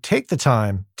to take the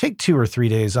time, take 2 or 3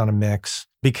 days on a mix,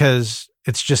 because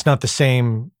it's just not the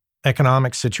same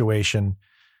economic situation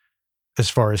as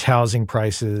far as housing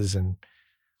prices and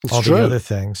all the other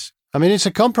things. I mean, it's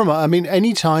a compromise. I mean,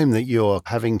 any time that you're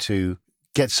having to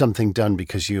get something done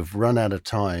because you've run out of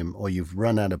time or you've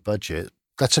run out of budget,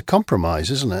 that's a compromise,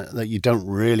 isn't it? That you don't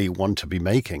really want to be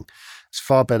making. It's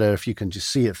far better if you can just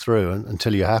see it through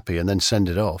until you're happy and then send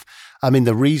it off. I mean,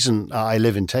 the reason I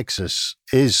live in Texas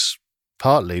is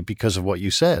partly because of what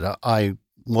you said. I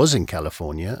was in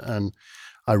California and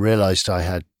I realized I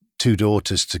had 2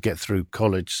 daughters to get through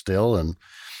college still, and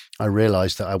I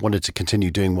realized that I wanted to continue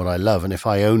doing what I love. And if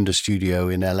I owned a studio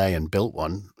in LA and built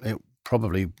one, it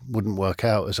probably wouldn't work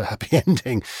out as a happy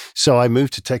ending. So I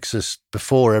moved to Texas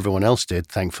before everyone else did,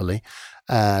 thankfully,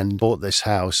 and bought this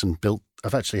house and built.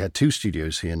 I've actually had 2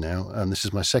 studios here now, and this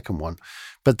is my second one.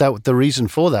 But the reason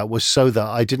for that was so that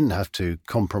I didn't have to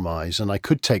compromise and I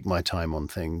could take my time on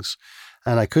things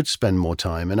and I could spend more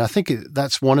time. And I think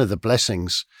that's one of the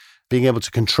blessings. Being able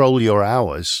to control your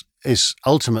hours is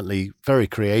ultimately very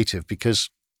creative, because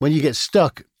when you get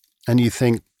stuck and you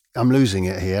think, I'm losing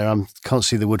it here, I can't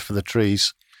see the wood for the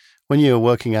trees. When you're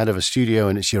working out of a studio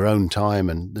and it's your own time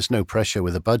and there's no pressure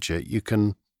with a budget, you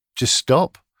can just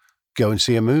stop, go and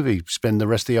see a movie, spend the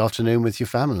rest of the afternoon with your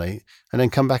family, and then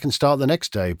come back and start the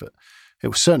next day. But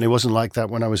it certainly wasn't like that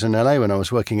when I was in LA, when I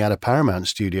was working out of Paramount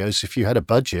Studios. If you had a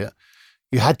budget,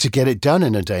 you had to get it done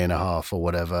in a day and a half or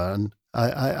whatever. And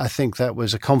I think that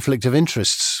was a conflict of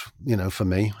interests, for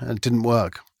me. It didn't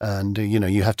work. And,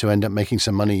 you have to end up making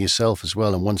some money yourself as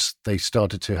well. And once they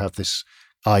started to have this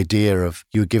idea of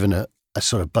you were given a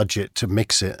sort of budget to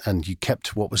mix it and you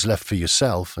kept what was left for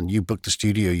yourself and you booked the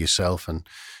studio yourself and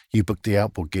you booked the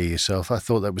outboard gear yourself. I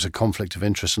thought that was a conflict of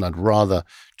interest, and I'd rather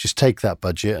just take that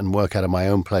budget and work out of my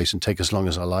own place and take as long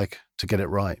as I like to get it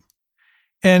right.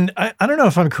 And I don't know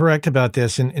if I'm correct about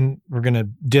this, and we're going to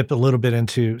dip a little bit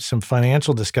into some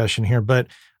financial discussion here, but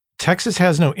Texas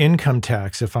has no income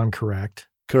tax, if I'm correct.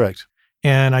 Correct.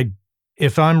 And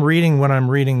if I'm reading what I'm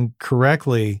reading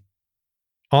correctly,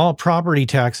 all property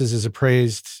taxes is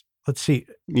appraised, let's see.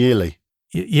 Yearly.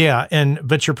 Yeah,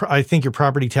 but I think your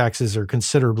property taxes are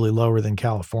considerably lower than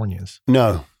California's.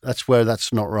 No, that's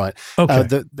not right. Okay.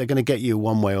 They're going to get you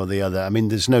one way or the other. I mean,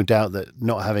 there's no doubt that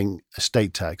not having a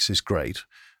state tax is great.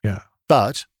 Yeah.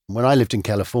 But when I lived in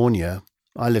California,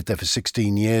 I lived there for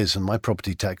 16 years and my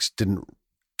property tax didn't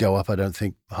go up, I don't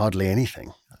think, hardly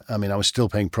anything. I mean, I was still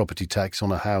paying property tax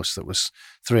on a house that was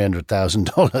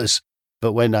 $300,000.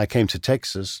 But when I came to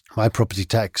Texas, my property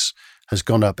tax has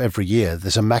gone up every year.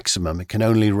 There's a maximum. It can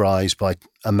only rise by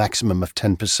a maximum of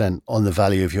 10% on the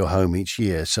value of your home each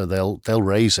year. So they'll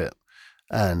raise it,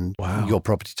 and your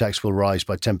property tax will rise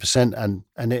by 10%,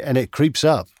 and it creeps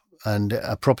up. And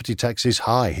a property tax is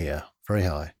high here, very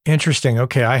high. Interesting.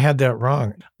 Okay, I had that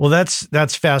wrong. Well,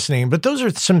 that's fascinating. But those are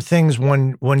some things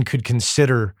one could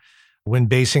consider when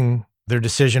basing their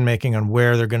decision making on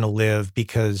where they're going to live.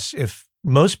 Because if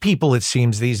most people, it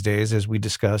seems these days, as we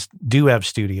discussed, do have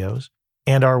studios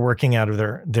and are working out of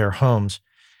their homes.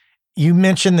 You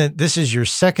mentioned that this is your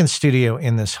second studio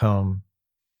in this home.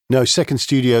 No, second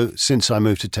studio since I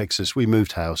moved to Texas. We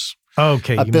moved house.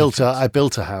 Okay. I built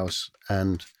a house,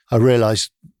 and I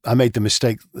realized I made the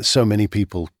mistake that so many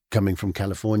people coming from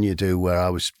California do, where I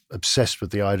was obsessed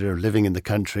with the idea of living in the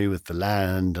country with the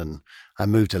land, and I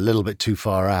moved a little bit too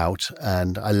far out,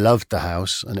 and I loved the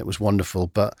house and it was wonderful,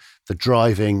 but the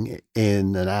driving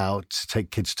in and out to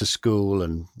take kids to school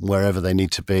and wherever they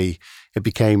need to be, it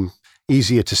became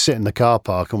easier to sit in the car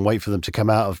park and wait for them to come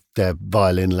out of their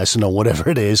violin lesson or whatever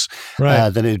it is,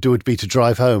 than it would be to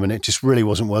drive home. And it just really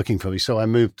wasn't working for me. So I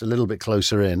moved a little bit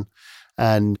closer in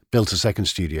and built a second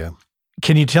studio.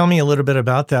 Can you tell me a little bit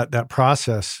about that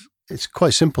process? It's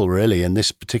quite simple, really. In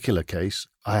this particular case,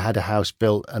 I had a house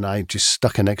built and I just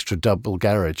stuck an extra double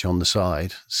garage on the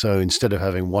side. So instead of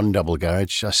having one double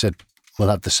garage, I said, we'll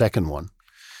have the second one.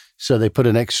 So they put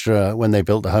an extra, when they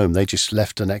built the home, they just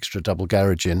left an extra double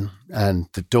garage in, and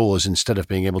the doors, instead of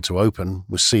being able to open,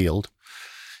 were sealed.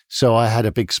 So I had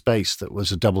a big space that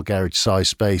was a double garage size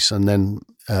space. And then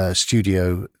a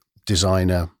studio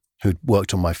designer who'd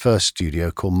worked on my first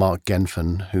studio called Mark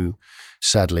Genfen, who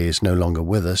sadly is no longer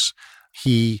with us,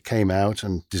 he came out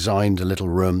and designed a little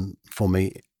room for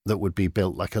me that would be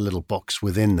built like a little box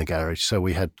within the garage. So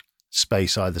we had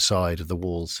space either side of the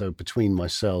wall. So between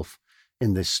myself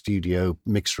in this studio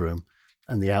mix room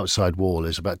and the outside wall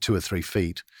is about 2 or 3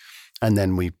 feet. And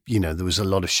then there was a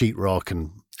lot of sheetrock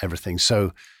and everything.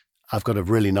 So I've got a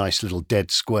really nice little dead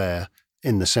square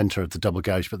in the center of the double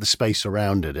garage, but the space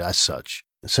around it as such.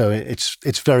 So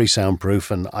it's very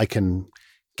soundproof, and I can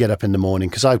get up in the morning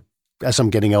because as I'm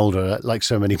getting older, like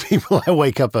so many people, I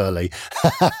wake up early.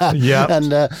 Yeah.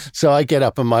 And so I get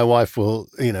up and my wife will,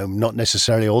 not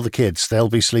necessarily all the kids, they'll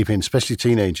be sleeping, especially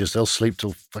teenagers, they'll sleep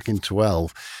till fucking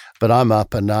 12. But I'm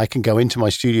up and I can go into my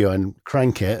studio and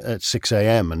crank it at 6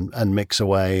 a.m. and mix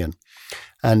away.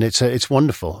 And it's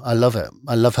wonderful. I love it.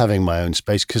 I love having my own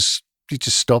space because you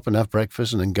just stop and have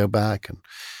breakfast and then go back. And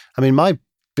I mean, my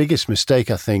biggest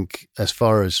mistake, I think, as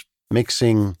far as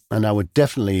mixing, and I would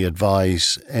definitely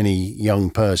advise any young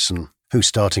person who's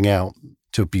starting out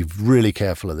to be really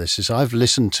careful of this, is I've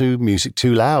listened to music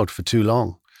too loud for too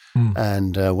long.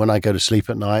 And when I go to sleep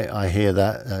at night, I hear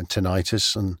that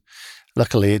tinnitus, and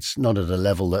luckily it's not at a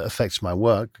level that affects my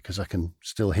work because I can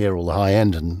still hear all the high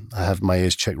end and I have my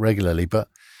ears checked regularly, but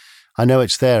I know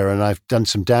it's there and I've done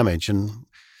some damage. And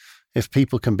if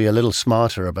people can be a little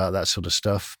smarter about that sort of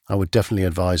stuff, I would definitely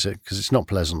advise it because it's not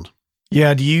pleasant.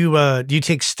 Yeah. Do you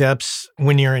take steps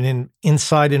when you're in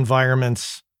inside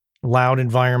environments, loud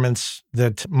environments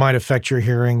that might affect your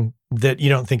hearing that you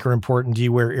don't think are important? Do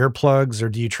you wear earplugs or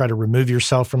do you try to remove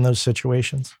yourself from those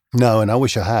situations? No, and I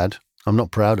wish I had. I'm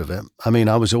not proud of it. I mean,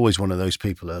 I was always one of those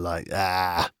people who are like,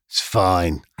 it's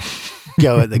fine.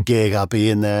 Go at the gig, I'll be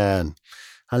in there. And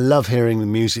I love hearing the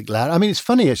music loud. I mean, it's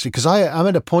funny actually, because I'm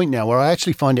at a point now where I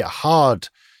actually find it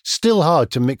still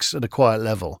hard to mix at a quiet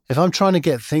level. If I'm trying to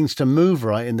get things to move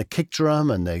right in the kick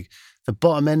drum and the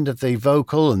bottom end of the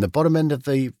vocal and the bottom end of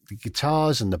the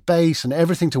guitars and the bass and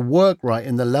everything to work right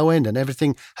in the low end and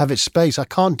everything have its space, I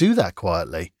can't do that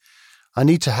quietly. I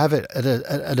need to have it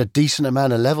at a decent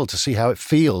amount of level to see how it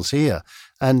feels here.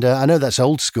 And I know that's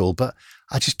old school, but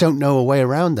I just don't know a way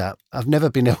around that. I've never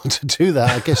been able to do that.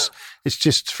 I guess it's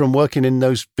just from working in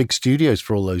those big studios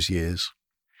for all those years.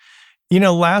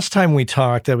 Last time we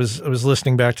talked, I was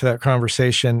listening back to that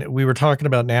conversation. We were talking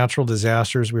about natural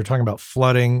disasters. We were talking about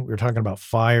flooding. We were talking about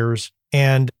fires.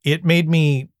 And it made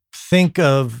me think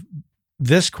of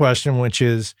this question, which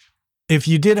is, if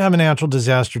you did have a natural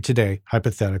disaster today,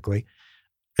 hypothetically,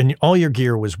 and all your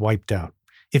gear was wiped out,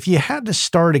 if you had to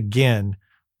start again,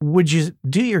 would you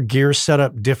do your gear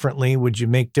setup differently? Would you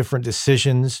make different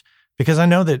decisions? Because I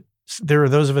know that there are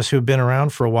those of us who have been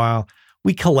around for a while.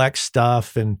 We collect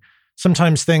stuff, and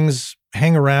sometimes things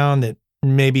hang around that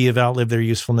maybe have outlived their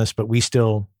usefulness, but we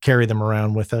still carry them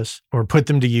around with us or put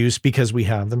them to use because we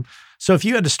have them. So if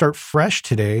you had to start fresh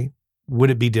today, would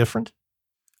it be different?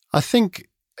 I think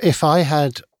if I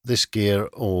had this gear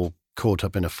all caught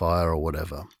up in a fire or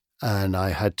whatever, and I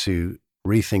had to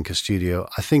rethink a studio,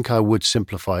 I think I would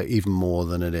simplify even more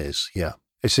than it is. Yeah.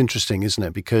 It's interesting, isn't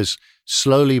it? Because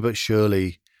slowly but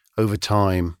surely over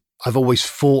time, I've always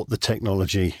fought the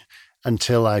technology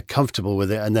until I'm comfortable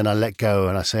with it. And then I let go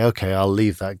and I say, okay, I'll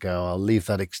leave that go.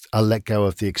 I'll let go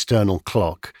of the external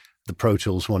clock. The Pro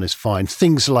Tools one is fine.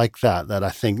 Things like that I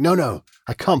think, no,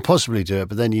 I can't possibly do it.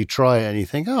 But then you try it and you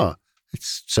think, oh,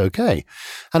 it's okay.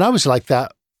 And I was like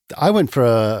that. I went for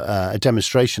a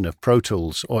demonstration of Pro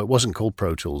Tools, or it wasn't called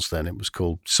Pro Tools then. It was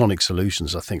called Sonic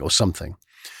Solutions, I think, or something.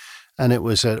 And it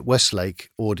was at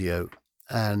Westlake Audio.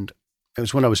 And it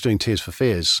was when I was doing Tears for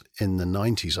Fears in the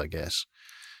 90s, I guess.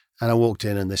 And I walked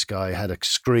in and this guy had a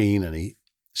screen and he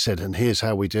said, and here's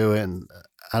how we do it. And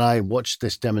I watched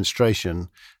this demonstration,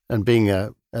 and being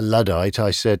a Luddite,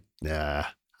 I said, nah,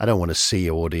 I don't want to see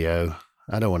audio.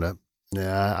 I don't want to. No,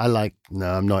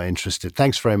 I'm not interested.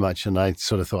 Thanks very much. And I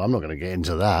sort of thought, I'm not going to get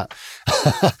into that.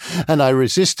 And I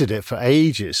resisted it for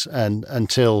ages, and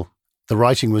until the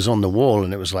writing was on the wall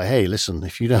and it was like, hey, listen,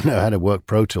 if you don't know how to work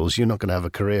Pro Tools, you're not going to have a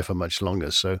career for much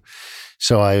longer. So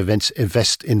I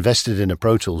invested in a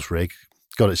Pro Tools rig,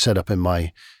 got it set up in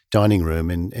my dining room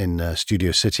in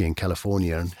Studio City in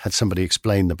California, and had somebody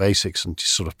explain the basics and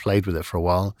just sort of played with it for a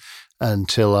while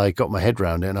until I got my head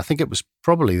around it. And I think it was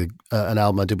probably an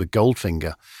album I did with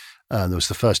Goldfinger. That was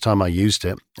the first time I used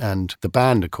it. And the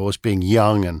band, of course, being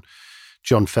young, and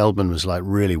John Feldman was like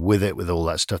really with it, with all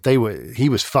that stuff. He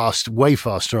was fast, way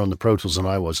faster on the Pro Tools than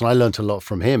I was. And I learned a lot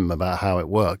from him about how it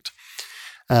worked.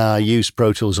 I used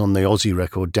Pro Tools on the Aussie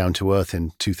record Down to Earth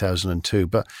in 2002,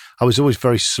 but I was always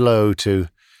very slow to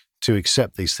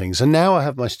accept these things. And now I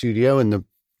have my studio, and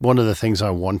one of the things I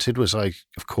wanted was, I,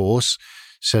 of course,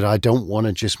 said I don't want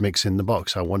to just mix in the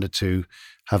box. I wanted to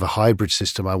have a hybrid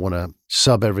system. I want to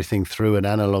sub everything through an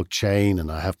analog chain,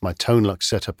 and I have my Tone Lux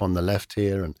set up on the left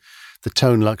here, and the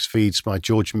Tone Lux feeds my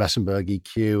George Massenburg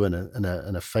EQ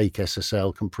and a fake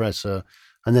SSL compressor,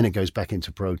 and then it goes back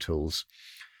into Pro Tools.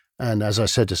 And as I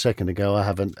said a second ago, I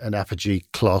have an Apogee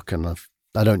clock, and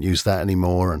I don't use that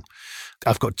anymore. And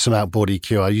I've got some outboard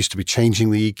EQ. I used to be changing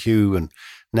the EQ, and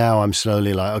now I'm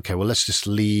slowly like, okay, well, let's just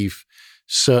leave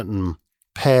certain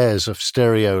pairs of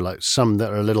stereo, like some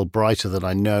that are a little brighter that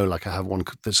I know, like I have one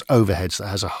that's overheads that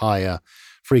has a higher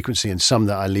frequency, and some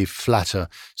that I leave flatter.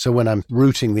 So when I'm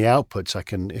routing the outputs, I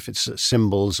can, if it's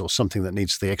cymbals or something that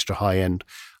needs the extra high end,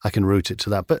 I can route it to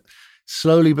that. But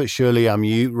slowly but surely, I'm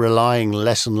relying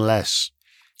less and less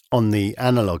on the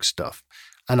analog stuff.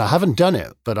 And I haven't done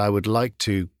it, but I would like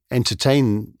to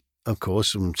entertain, of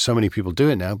course, and so many people do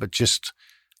it now, but just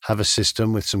have a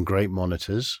system with some great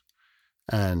monitors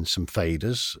and some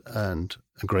faders and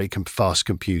a great fast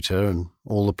computer and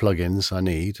all the plugins I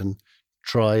need, and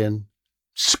try and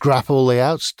scrap all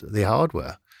the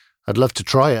hardware. I'd love to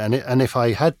try it. And if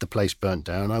I had the place burnt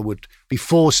down, I would be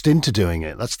forced into doing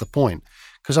it. That's the point.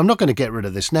 Because I'm not going to get rid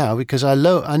of this now, because I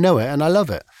know it and I love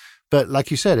it. But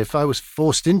like you said, if I was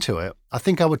forced into it, I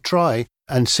think I would try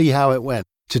and see how it went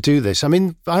to do this. I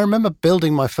mean, I remember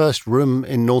building my first room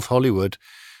in North Hollywood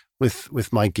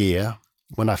with my gear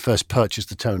when I first purchased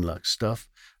the Tone Lux stuff.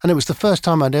 And it was the first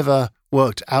time I'd ever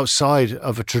worked outside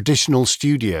of a traditional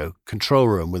studio control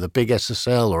room with a big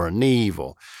SSL or a Neve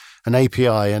or an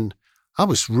API. And I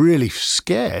was really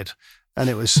scared. And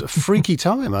it was a freaky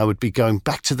time. I would be going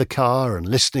back to the car and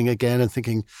listening again and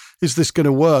thinking, is this going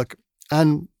to work?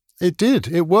 And it did.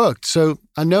 It worked. So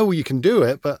I know you can do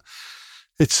it, but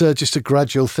it's just a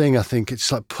gradual thing, I think.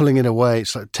 It's like pulling it away.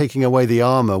 It's like taking away the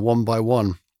armor one by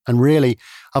one. And really,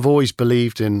 I've always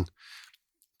believed in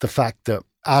the fact that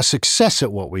our success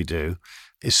at what we do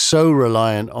is so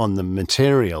reliant on the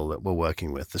material that we're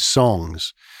working with, the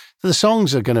songs. The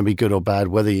songs are going to be good or bad,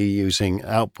 whether you're using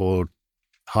outboard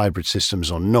hybrid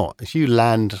systems or not. If you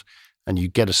land and you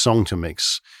get a song to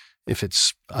mix, if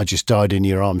it's I Just Died in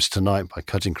Your Arms Tonight by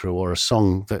Cutting Crew, or a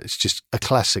song that's just a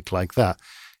classic like that,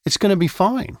 it's going to be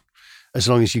fine as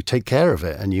long as you take care of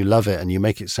it and you love it and you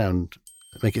make it sound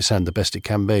the best it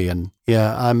can be. And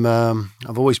yeah,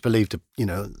 I've always believed,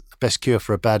 the best cure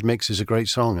for a bad mix is a great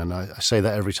song, and I say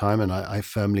that every time, and I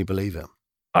firmly believe it.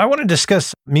 I want to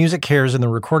discuss MusiCares and the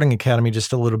Recording Academy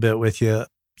just a little bit with you.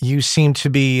 You seem to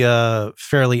be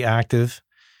fairly active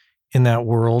in that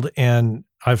world, and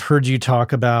I've heard you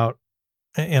talk about,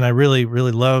 and I really,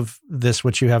 really love this,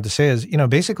 what you have to say is,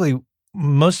 basically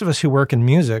most of us who work in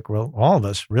music, well, all of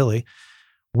us really,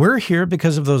 we're here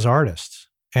because of those artists.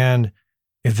 And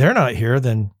if they're not here,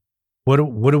 then what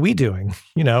are we doing?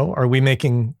 Are we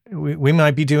we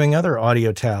might be doing other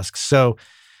audio tasks. So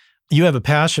you have a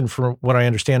passion for what I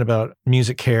understand about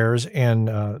MusiCares and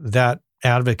that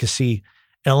advocacy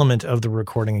element of the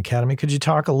Recording Academy. Could you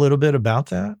talk a little bit about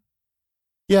that?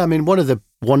 Yeah, one of the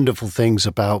wonderful things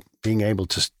about being able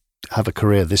to have a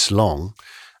career this long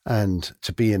and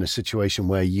to be in a situation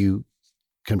where you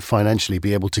can financially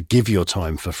be able to give your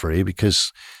time for free,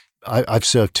 because I've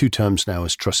served 2 terms now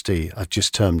as trustee. I've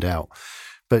just termed out.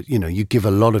 But, you give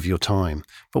a lot of your time.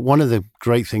 But one of the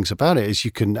great things about it is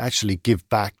you can actually give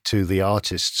back to the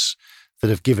artists that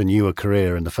have given you a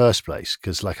career in the first place.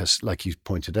 Because like you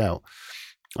pointed out,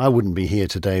 I wouldn't be here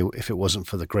today if it wasn't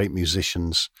for the great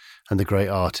musicians and the great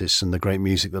artists and the great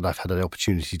music that I've had the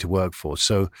opportunity to work for.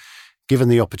 So given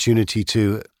the opportunity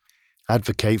to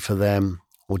advocate for them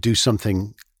or do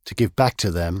something to give back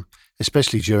to them,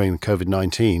 especially during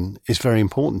COVID-19, is very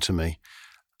important to me.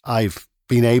 I've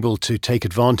been able to take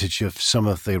advantage of some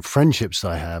of the friendships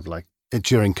I have. Like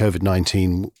during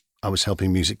COVID-19, I was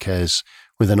helping MusiCares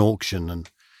with an auction, and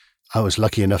I was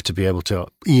lucky enough to be able to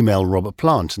email Robert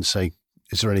Plant and say,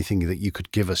 is there anything that you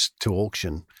could give us to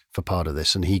auction for part of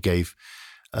this? And he gave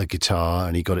a guitar,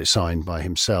 and he got it signed by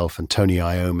himself and Tony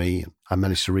Iommi. I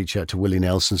managed to reach out to Willie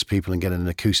Nelson's people and get an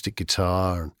acoustic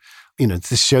guitar. And,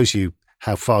 this shows you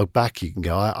how far back you can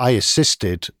go. I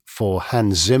assisted for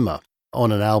Hans Zimmer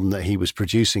on an album that he was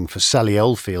producing for Sally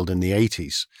Oldfield in the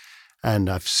 80s. And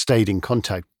I've stayed in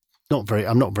contact.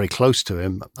 I'm not very close to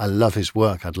him. I love his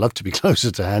work. I'd love to be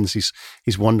closer to Hans.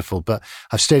 He's wonderful. But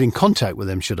I've stayed in contact with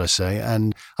him, should I say.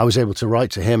 And I was able to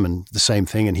write to him and the same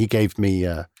thing. And he gave me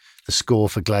the score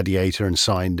for Gladiator and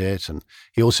signed it. And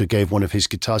he also gave one of his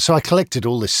guitars. So I collected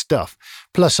all this stuff.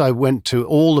 Plus I went to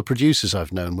all the producers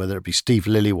I've known, whether it be Steve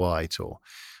Lillywhite or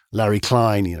Larry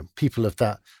Klein, people of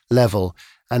that level,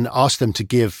 and asked them to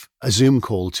give a Zoom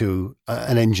call to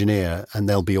an engineer, and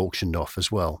they'll be auctioned off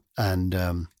as well. And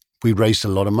we raised a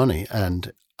lot of money,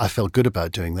 and I felt good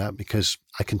about doing that because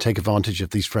I can take advantage of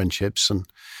these friendships, and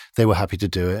they were happy to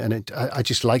do it. And I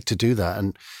just like to do that.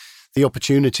 And the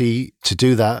opportunity to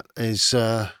do that is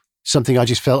something I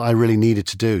just felt I really needed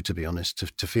to do, to be honest,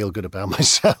 to feel good about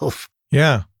myself.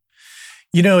 Yeah.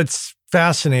 It's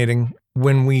fascinating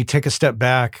when we take a step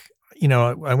back.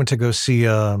 I went to go see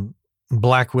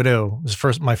Black Widow. It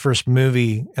was my first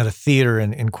movie at a theater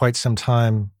in quite some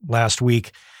time last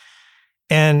week.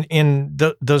 And in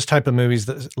those type of movies,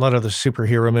 a lot of the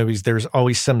superhero movies, there's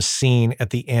always some scene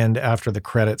at the end after the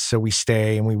credits. So we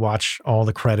stay and we watch all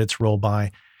the credits roll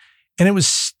by. And it was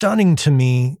stunning to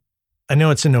me. I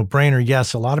know it's a no-brainer.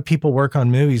 Yes, a lot of people work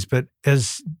on movies, but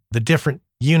as the different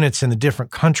units in the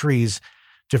different countries,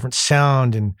 different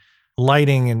sound and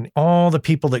lighting and all the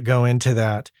people that go into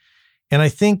that. And I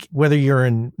think whether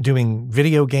you're doing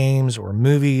video games or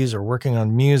movies or working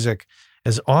on music,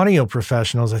 as audio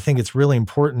professionals, I think it's really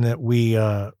important that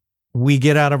we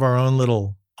get out of our own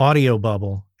little audio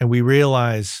bubble and we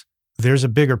realize there's a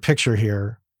bigger picture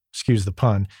here. Excuse the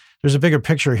pun. There's a bigger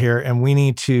picture here, and we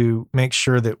need to make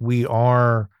sure that we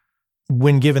are,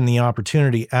 when given the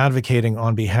opportunity, advocating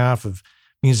on behalf of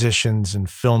musicians and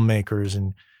filmmakers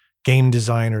and game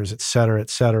designers, et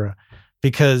cetera,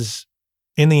 because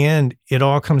in the end, it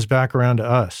all comes back around to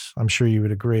us. I'm sure you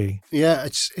would agree. Yeah,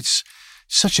 it's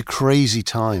such a crazy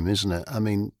time, isn't it?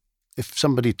 If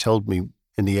somebody told me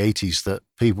in the 80s that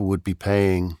people would be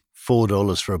paying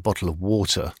 $4 for a bottle of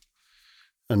water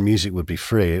and music would be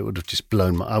free, it would have just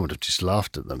I would have just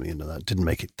laughed at them.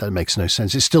 That makes no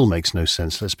sense. It still makes no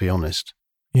sense, let's be honest.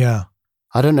 Yeah.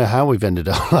 I don't know how we've ended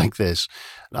up like this.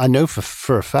 I know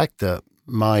for a fact that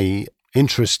my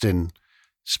interest in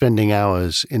spending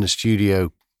hours in a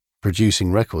studio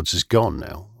producing records is gone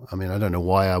now. I don't know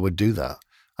why I would do that.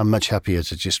 I'm much happier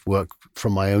to just work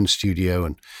from my own studio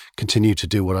and continue to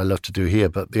do what I love to do here.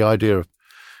 But the idea of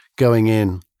going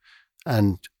in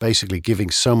and basically giving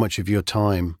so much of your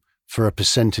time for a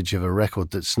percentage of a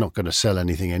record that's not going to sell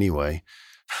anything anyway,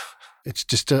 it's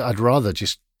just, I'd rather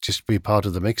just just be part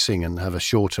of the mixing and have a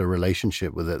shorter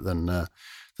relationship with it than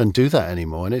do that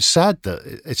anymore. And it's sad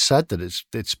that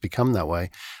it's become that way.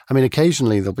 I mean,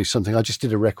 occasionally there'll be something. I just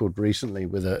did a record recently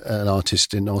with an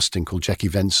artist in Austin called Jackie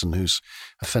Venson, who's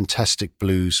a fantastic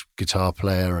blues guitar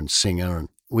player and singer. And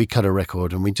we cut a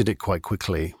record and we did it quite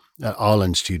quickly at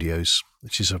Arlen Studios,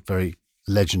 which is a very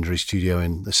legendary studio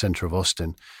in the center of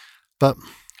Austin. But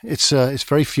it's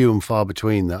very few and far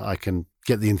between that I can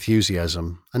get the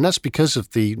enthusiasm. And that's because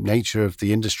of the nature of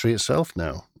the industry itself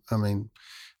now. I mean,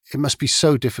 it must be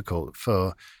so difficult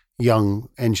for young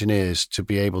engineers to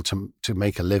be able to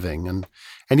make a living. And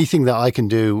anything that I can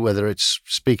do, whether it's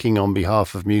speaking on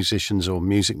behalf of musicians or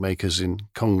music makers in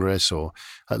Congress or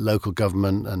at local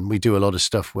government, and we do a lot of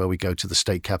stuff where we go to the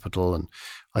state capitol and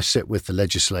I sit with the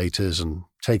legislators and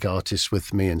take artists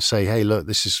with me and say, hey, look,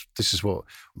 this is what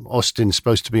Austin's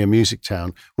supposed to be, a music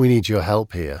town. We need your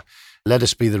help here. Let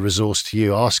us be the resource to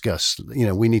you. Ask us.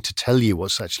 We need to tell you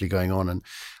what's actually going on. And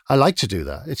I like to do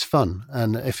that. It's fun.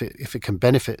 And if it can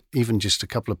benefit even just a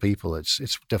couple of people, it's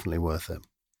definitely worth it.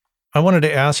 I wanted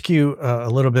to ask you a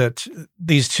little bit,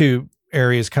 these two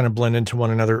areas kind of blend into one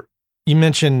another. You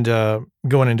mentioned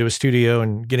going into a studio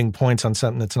and getting points on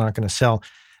something that's not going to sell.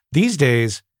 These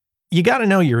days, you got to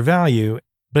know your value,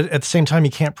 but at the same time,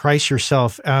 you can't price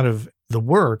yourself out of the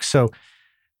work. So,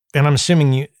 and I'm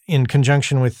assuming you, in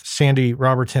conjunction with Sandy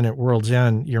Robertson at World's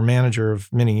End, your manager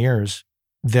of many years,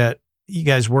 that you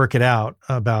guys work it out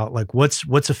about like what's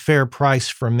a fair price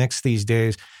for a mix these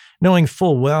days, knowing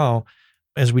full well,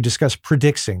 as we discussed,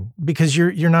 predicting, because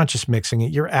you're not just mixing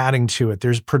it, you're adding to it.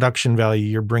 There's production value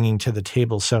you're bringing to the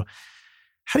table. So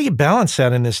how do you balance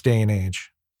that in this day and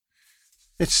age?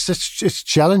 It's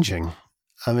challenging.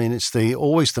 I mean, it's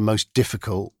always the most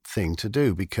difficult thing to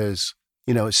do because,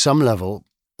 at some level,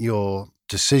 your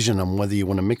decision on whether you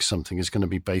want to mix something is going to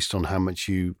be based on how much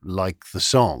you like the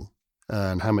song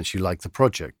and how much you like the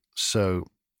project. So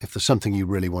if there's something you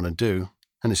really want to do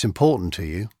and it's important to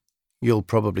you, you'll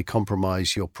probably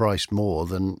compromise your price more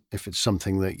than if it's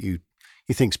something that you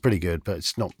think's pretty good, but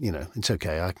it's not, it's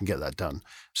okay, I can get that done.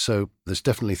 So there's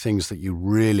definitely things that you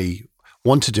really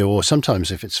want to do, or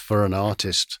sometimes if it's for an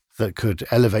artist that could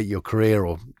elevate your career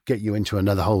or get you into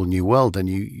another whole new world, then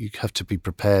you have to be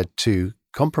prepared to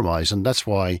compromise. And that's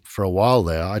why for a while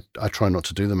there, I try not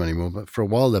to do them anymore, but for a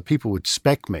while there, people would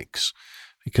spec mix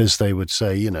because they would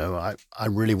say, I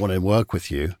really want to work with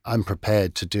you. I'm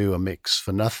prepared to do a mix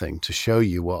for nothing to show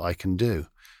you what I can do.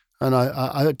 And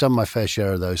I've done my fair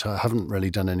share of those. I haven't really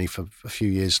done any for a few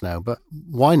years now, but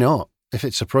why not? If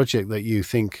it's a project that you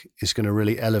think is going to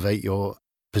really elevate your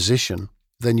position,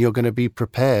 then you're going to be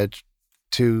prepared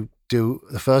to do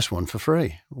the first one for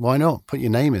free. Why not? Put your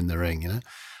name in the ring,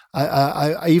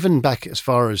 I even back as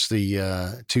far as the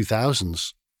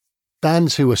 2000s,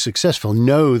 bands who are successful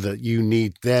know that you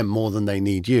need them more than they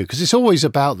need you. Because it's always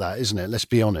about that, isn't it? Let's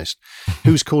be honest.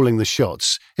 Who's calling the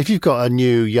shots? If you've got a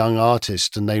new young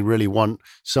artist and they really want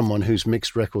someone who's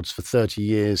mixed records for 30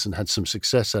 years and had some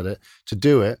success at it to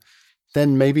do it,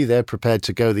 then maybe they're prepared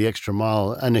to go the extra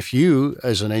mile. And if you,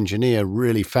 as an engineer,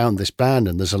 really found this band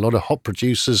and there's a lot of hot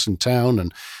producers in town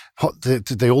and all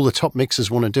the top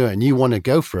mixers want to do it and you want to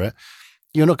go for it,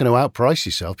 you're not going to outprice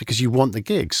yourself because you want the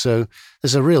gig. So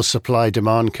there's a real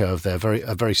supply-demand curve there,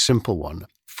 a very simple one.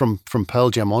 From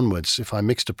Pearl Jam onwards, if I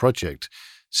mixed a project,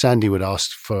 Sandy would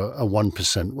ask for a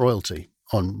 1% royalty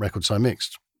on records I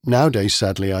mixed. Nowadays,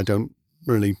 sadly, I don't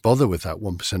really bother with that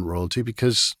 1% royalty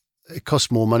because it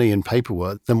costs more money in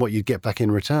paperwork than what you get back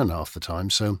in return half the time.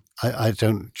 So I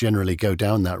don't generally go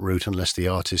down that route unless the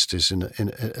artist is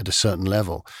at a certain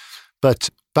level.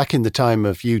 But back in the time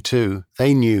of U2,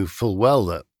 they knew full well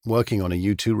that working on a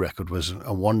U2 record was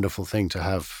a wonderful thing to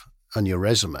have on your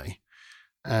resume.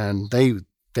 And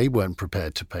they weren't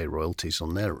prepared to pay royalties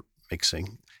on their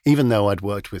mixing. Even though I'd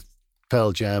worked with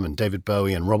Pearl Jam and David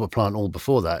Bowie and Robert Plant all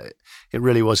before that, it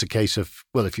really was a case of,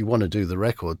 well, if you want to do the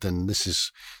record, then this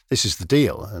is the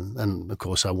deal. And of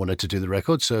course, I wanted to do the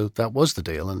record, so that was the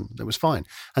deal, and it was fine.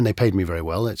 And they paid me very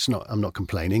well. I'm not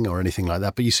complaining or anything like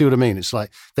that, but you see what I mean? It's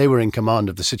like they were in command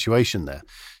of the situation there.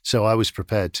 So I was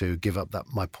prepared to give up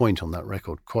my point on that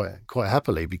record quite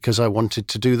happily because I wanted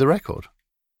to do the record.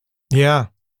 Yeah.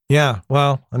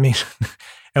 Well, I mean,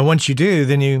 and once you do,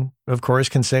 then you, of course,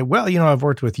 can say, well, I've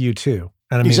worked with you too.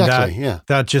 And I mean, exactly,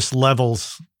 that just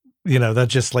levels, that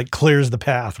just like clears the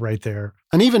path right there.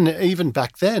 And even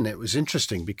back then, it was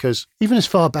interesting because even as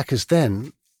far back as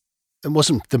then, it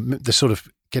wasn't the sort of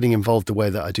getting involved the way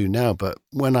that I do now. But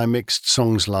when I mixed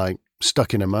songs like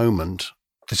Stuck in a Moment,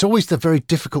 there's always the very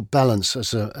difficult balance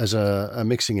as a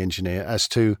mixing engineer as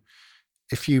to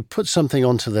if you put something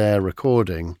onto their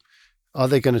recording are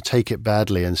they going to take it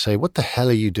badly and say, what the hell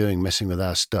are you doing messing with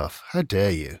our stuff? How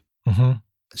dare you? Mm-hmm.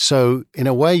 So in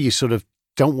a way, you sort of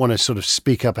don't want to sort of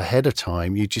speak up ahead of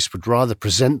time. You just would rather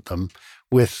present them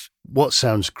with what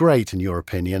sounds great in your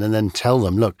opinion, and then tell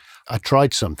them, look, I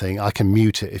tried something, I can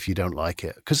mute it if you don't like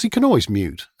it. Because you can always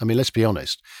mute. I mean, let's be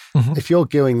honest. Mm-hmm. If you're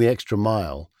going the extra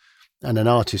mile and an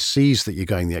artist sees that you're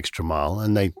going the extra mile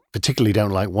and they particularly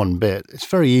don't like one bit, it's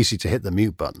very easy to hit the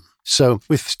mute button. So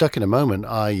with Stuck in a Moment,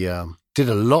 I did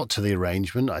a lot to the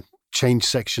arrangement. I changed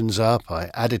sections up,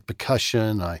 I added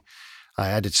percussion, I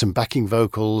added some backing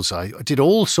vocals, I did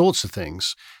all sorts of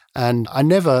things, and I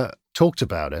never talked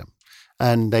about it.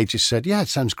 And they just said, yeah, it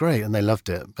sounds great, and they loved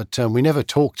it. But we never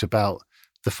talked about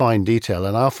the fine detail.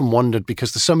 And I often wondered,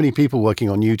 because there's so many people working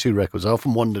on U2 records, I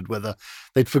often wondered whether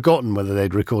they'd forgotten whether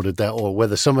they'd recorded that or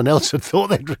whether someone else had thought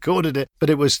they'd recorded it. But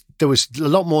there was a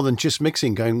lot more than just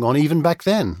mixing going on even back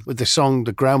then. With the song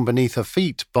The Ground Beneath Her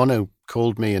Feet, Bono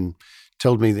called me and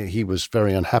told me that he was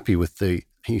very unhappy with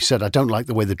he said, I don't like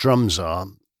the way the drums are.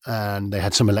 And they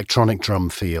had some electronic drum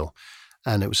feel.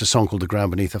 And it was a song called The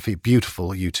Ground Beneath Her Feet. Beautiful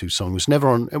U2 song. It was never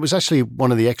on. It was actually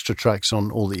one of the extra tracks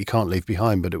on All That You Can't Leave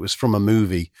Behind, but it was from a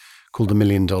movie called The $1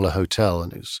 Million Hotel.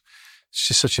 And it's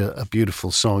just such a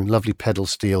beautiful song. Lovely pedal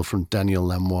steel from Daniel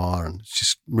Lanois. And it's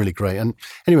just really great. And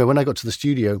anyway, when I got to the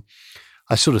studio,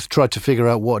 I sort of tried to figure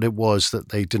out what it was that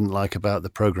they didn't like about the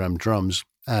programmed drums.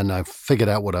 And I figured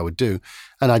out what I would do.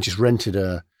 And I just rented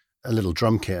a little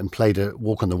drum kit and played a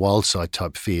Walk on the Wild Side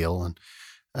type feel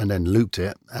and then looped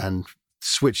it and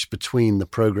switched between the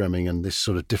programming and this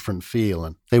sort of different feel,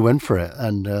 and they went for it.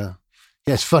 And yeah,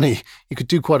 it's funny, you could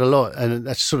do quite a lot, and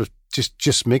that's sort of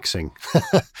just mixing.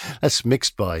 That's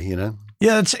mixed by,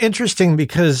 Yeah, it's interesting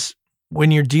because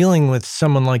when you're dealing with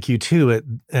someone like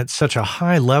U2 at such a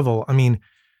high level, I mean,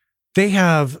 they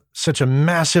have such a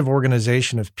massive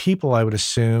organization of people, I would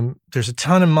assume. There's a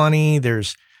ton of money.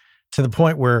 There's to the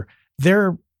point where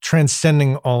they're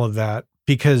transcending all of that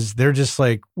because they're just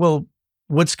like, well,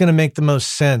 what's going to make the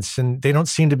most sense? And they don't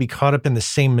seem to be caught up in the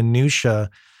same minutia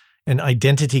and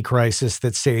identity crisis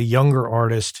that, say, a younger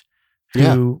artist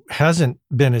who hasn't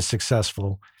been as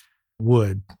successful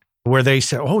would, where they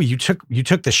say, oh, you took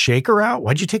the shaker out?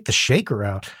 Why'd you take the shaker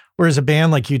out? Whereas a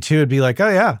band like U2 would be like, oh,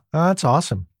 yeah, that's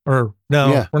awesome. Or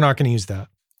no, we're not going to use that.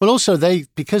 Well, also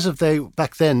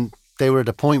back then, they were at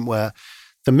a point where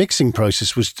the mixing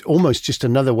process was almost just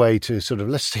another way to sort of,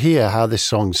 let's hear how this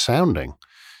song's sounding.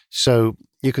 So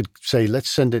you could say, let's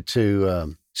send it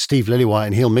to Steve Lillywhite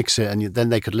and he'll mix it. And then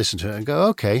they could listen to it and go,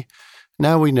 okay,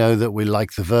 now we know that we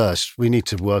like the verse. We need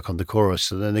to work on the chorus.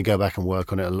 So then they go back and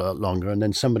work on it a lot longer. And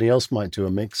then somebody else might do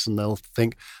a mix and they'll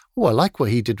think, oh, I like what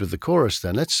he did with the chorus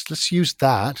then. Let's use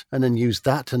that and then use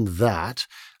that and that.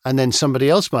 And then somebody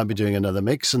else might be doing another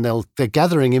mix and they're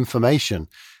gathering information.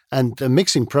 And the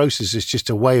mixing process is just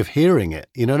a way of hearing it.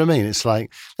 You know what I mean? It's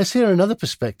like, let's hear another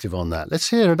perspective on that. Let's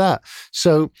hear that.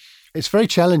 So it's very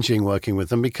challenging working with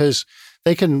them because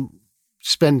they can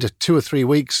spend 2 or 3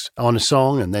 weeks on a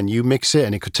song and then you mix it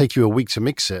and it could take you a week to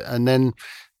mix it. And then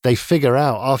they figure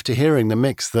out after hearing the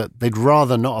mix that they'd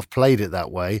rather not have played it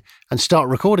that way and start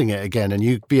recording it again. And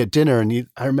you'd be at dinner and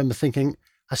I remember thinking,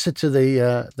 I said to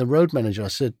the road manager, I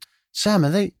said, Sam,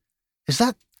 is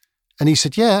that? And he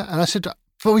said, yeah. And I said,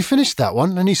 but we finished that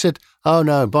one. And he said, oh,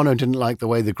 no, Bono didn't like the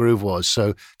way the groove was,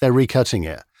 so they're recutting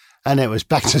it. And it was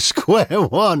back to square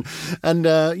one. And,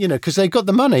 because they got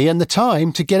the money and the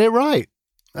time to get it right.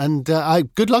 And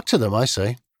good luck to them, I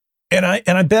say. And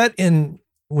I bet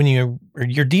when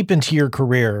you're deep into your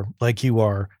career, like you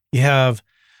are, you have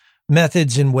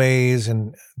methods and ways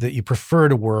and that you prefer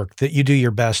to work, that you do your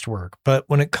best work. But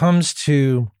when it comes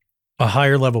to a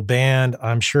higher level band,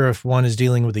 I'm sure if one is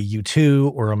dealing with a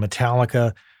U2 or a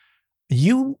Metallica,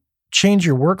 you change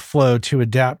your workflow to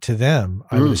adapt to them,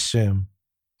 I would assume.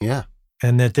 Yeah.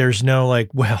 And that there's no like,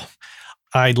 well,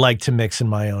 I'd like to mix in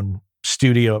my own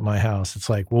studio at my house. It's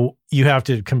like, well, you have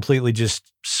to completely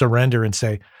just surrender and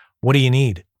say, what do you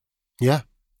need? Yeah,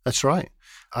 that's right.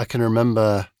 I can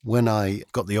remember when I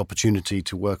got the opportunity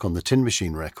to work on the Tin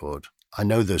Machine record, I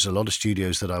know there's a lot of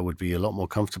studios that I would be a lot more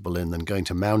comfortable in than going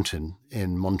to Mountain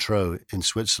in Montreux in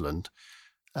Switzerland.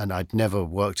 And I'd never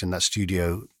worked in that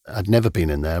studio. I'd never been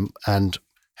in there and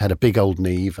had a big old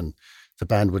Neve and the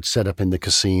band would set up in the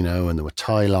casino and there were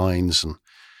tie lines. And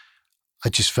I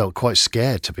just felt quite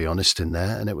scared, to be honest, in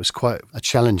there. And it was quite a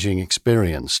challenging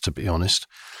experience, to be honest.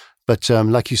 But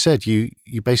like you said, you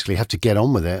basically have to get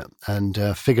on with it and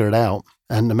figure it out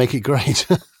and make it great.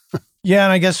 Yeah,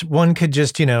 and I guess one could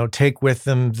just, take with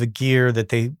them the gear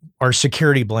that are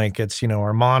security blankets,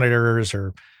 or monitors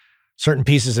or certain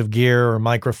pieces of gear or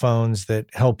microphones that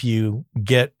help you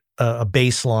get a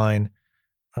baseline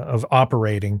of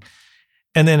operating.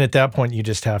 And then at that point, you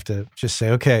just have to just say,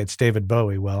 okay, it's David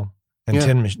Bowie. Well, and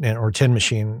Tin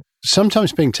Machine.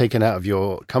 Sometimes being taken out of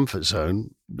your comfort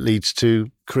zone leads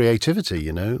to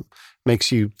creativity,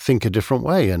 makes you think a different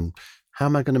way. And how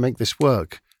am I going to make this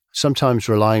work? Sometimes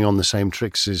relying on the same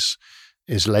tricks is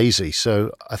lazy.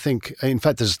 So I think, in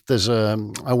fact,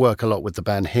 I work a lot with the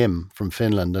band Him from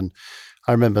Finland. And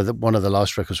I remember that one of the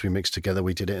last records we mixed together,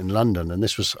 we did it in London. And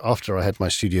this was after I had my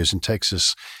studios in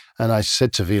Texas. And I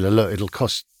said to Vila, look, it'll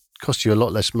cost you a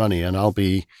lot less money and I'll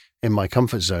be in my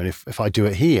comfort zone if I do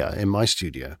it here in my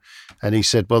studio. And he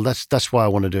said, well, that's why I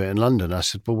want to do it in London. I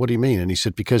said, well, what do you mean? And he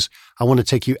said, because I want to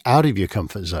take you out of your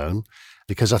comfort zone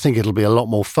because I think it'll be a lot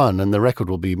more fun and the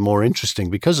record will be more interesting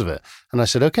because of it. And I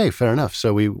said, okay, fair enough.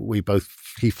 So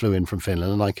he flew in from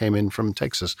Finland and I came in from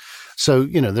Texas. So,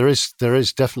 there is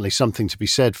definitely something to be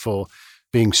said for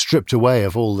being stripped away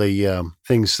of all the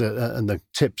things and the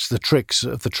tips, the tricks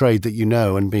of the trade that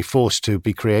and be forced to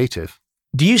be creative.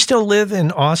 Do you still live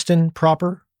in Austin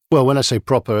proper? Well, when I say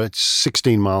proper, it's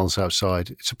 16 miles outside.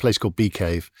 It's a place called Bee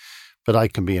Cave, but I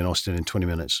can be in Austin in 20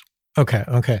 minutes.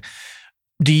 Okay.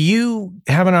 Do you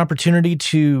have an opportunity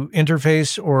to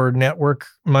interface or network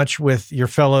much with your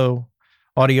fellow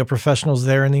audio professionals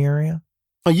there in the area?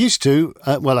 I used to.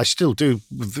 I still do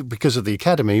because of the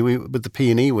academy. With the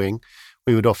P&E wing,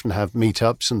 we would often have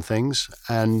meetups and things.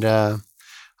 And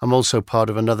I'm also part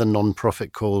of another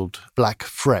non-profit called Black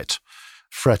Fret.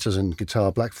 Fret as in guitar,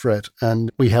 Black Fret.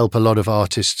 And we help a lot of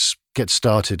artists get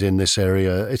started in this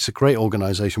area. It's a great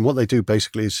organization. What they do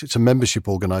basically is it's a membership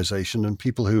organization, and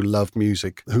people who love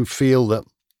music, who feel that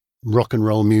rock and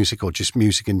roll music or just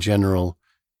music in general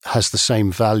has the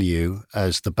same value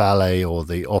as the ballet or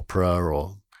the opera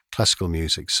or classical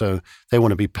music. So they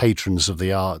want to be patrons of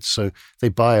the arts. So they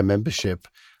buy a membership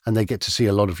and they get to see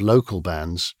a lot of local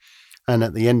bands. And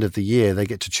at the end of the year, they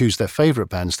get to choose their favorite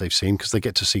bands they've seen because they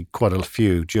get to see quite a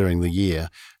few during the year,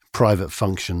 private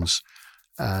functions,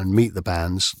 and meet the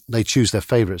bands. They choose their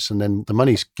favorites, and then the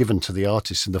money's given to the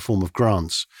artists in the form of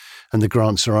grants. And the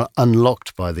grants are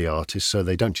unlocked by the artists, so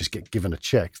they don't just get given a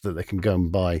check that they can go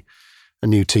and buy a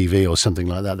new TV or something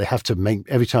like that. They have to make,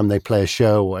 every time they play a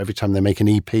show or every time they make an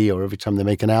EP or every time they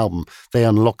make an album, they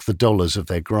unlock the dollars of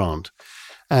their grant.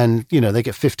 And, they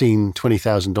get $15,000,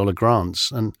 $20,000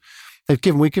 grants. And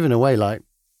we've given away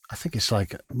I think it's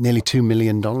nearly $2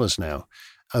 million now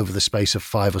over the space of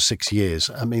 5 or 6 years.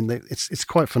 I mean, it's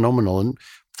quite phenomenal. And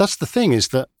that's the thing, is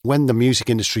that when the music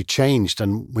industry changed,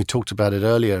 and we talked about it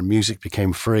earlier, and music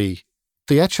became free,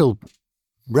 the actual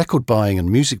record buying and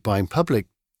music buying public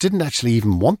didn't actually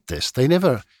even want this. They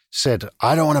never said,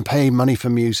 I don't want to pay money for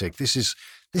music. This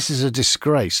is a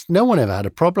disgrace. No one ever had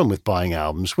a problem with buying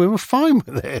albums. We were fine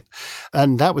with it.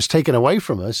 And that was taken away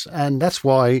from us. And that's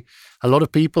why a lot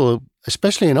of people,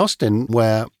 especially in Austin,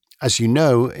 where, as you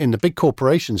know, in the big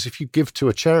corporations, if you give to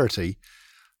a charity,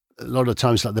 a lot of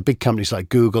times like the big companies like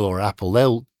Google or Apple,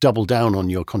 they'll double down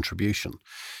on your contribution.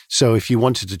 So if you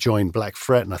wanted to join Black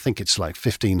Fret, and I think it's like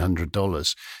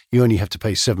 $1,500, you only have to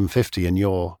pay $750 and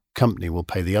your company will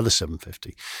pay the other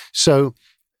 $750. So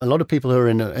a lot of people who are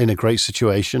in a great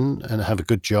situation and have a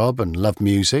good job and love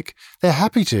music, they're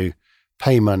happy to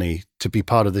pay money to be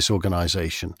part of this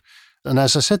organization. And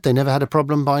as I said, they never had a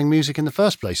problem buying music in the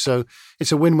first place. So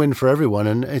it's a win-win for everyone,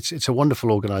 and it's a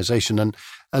wonderful organization. And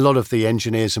a lot of the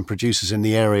engineers and producers in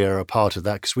the area are part of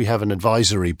that because we have an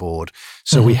advisory board.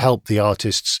 So we help the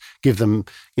artists, give them,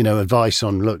 advice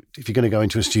on, look, if you're going to go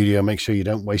into a studio, make sure you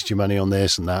don't waste your money on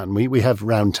this and that. And we have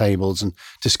round tables and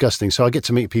discuss things. So I get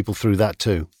to meet people through that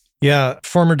too. Yeah.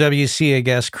 Former WCA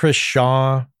guest Chris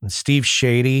Shaw and Steve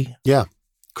Shady. Yeah.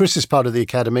 Chris is part of the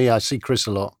academy. I see Chris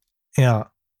a lot. Yeah.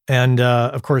 And,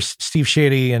 of course, Steve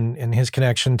Shady and his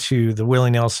connection to the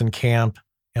Willie Nelson camp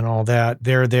and all that,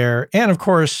 they're there. And, of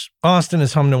course, Austin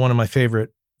is home to one of my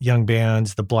favorite young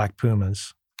bands, the Black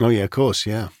Pumas. Oh, yeah, of course.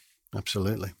 Yeah,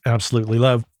 absolutely. Absolutely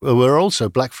love. Well, we're also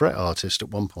Black Fret artists at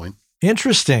one point.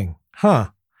 Interesting. Huh.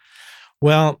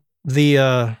 Well,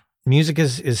 the music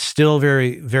is still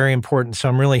very, very important. So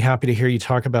I'm really happy to hear you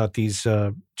talk about these,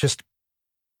 just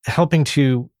helping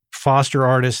to foster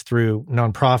artists through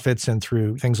nonprofits and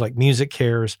through things like Music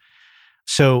Cares.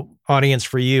 So, audience,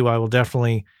 for you, I will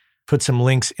definitely put some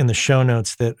links in the show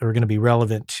notes that are going to be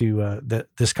relevant to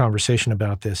this conversation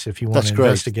about this if you want to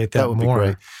investigate that more. That would be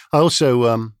great. I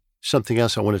also, something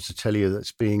else I wanted to tell you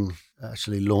that's being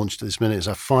actually launched this minute is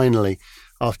I finally,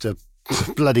 after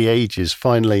bloody ages,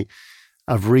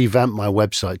 I've revamped my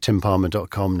website,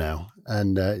 timpalmer.com now.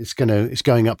 And it's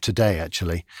going up today,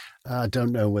 actually. I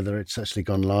don't know whether it's actually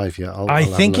gone live yet. I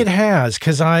think it has,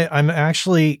 because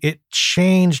it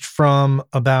changed from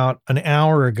about an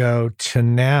hour ago to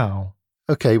now.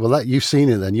 Okay, well, you've seen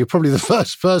it then. You're probably the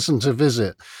first person to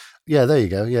visit. Yeah, there you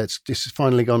go. Yeah, it's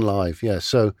finally gone live. Yeah,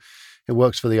 so it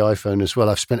works for the iPhone as well.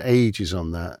 I've spent ages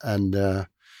on that. And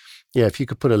yeah, if you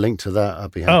could put a link to that,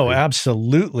 I'd be happy. Oh,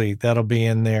 absolutely. That'll be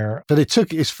in there. But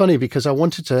it's funny because I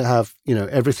wanted to have,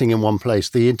 everything in one place.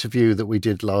 The interview that we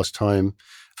did last time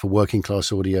for Working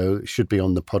Class Audio should be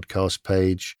on the podcast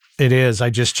page. It is. I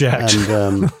just checked.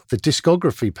 And the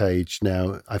discography page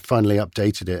now, I finally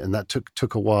updated it, and that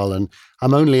took a while. And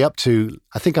I'm only up to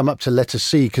letter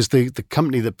C, because the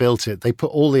company that built it, they put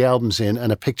all the albums in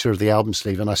and a picture of the album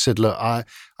sleeve. And I said, look, I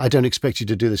don't expect you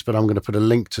to do this, but I'm going to put a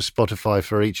link to Spotify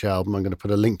for each album. I'm going to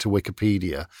put a link to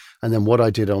Wikipedia, and then what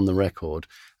I did on the record.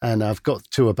 And I've got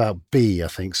to about B, I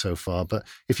think, so far. But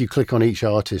if you click on each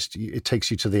artist, it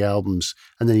takes you to the albums,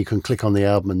 and then you can click on the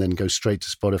album and then go straight to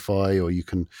Spotify, or you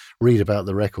can read about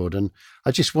the record. And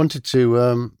I just wanted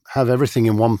to have everything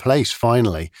in one place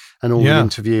finally, and all the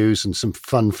interviews and some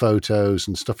fun photos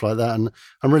and stuff like that. And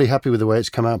I'm really happy with the way it's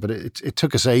come out, but it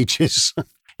took us ages.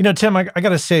 Tim, I got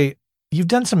to say, you've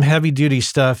done some heavy duty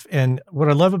stuff. And what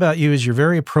I love about you is you're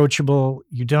very approachable.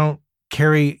 You don't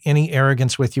carry any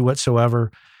arrogance with you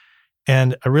whatsoever.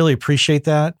 And I really appreciate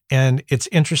that. And it's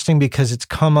interesting because it's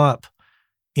come up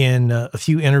in a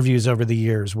few interviews over the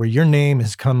years where your name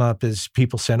has come up as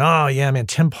people saying, oh yeah, man,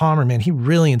 Tim Palmer, man, he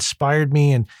really inspired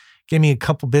me and gave me a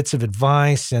couple bits of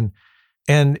advice. And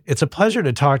it's a pleasure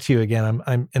to talk to you again.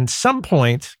 I'm at some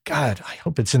point, God, I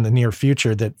hope it's in the near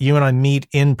future that you and I meet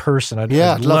in person. I'd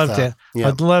love to. Yeah.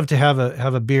 I'd love to have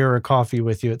a beer or a coffee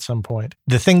with you at some point.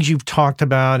 The things you've talked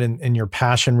about and your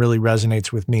passion really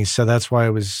resonates with me. So that's why I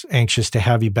was anxious to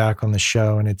have you back on the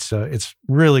show. And it's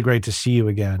really great to see you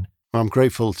again. I'm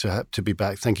grateful to be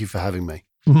back. Thank you for having me.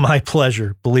 My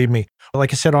pleasure. Believe me.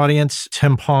 Like I said, audience,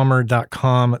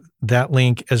 timpalmer.com, that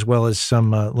link, as well as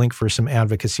some link for some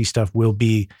advocacy stuff, will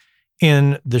be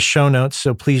in the show notes.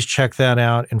 So please check that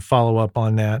out and follow up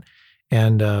on that.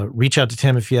 And reach out to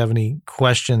Tim if you have any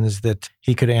questions that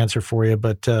he could answer for you.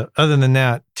 But other than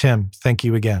that, Tim, thank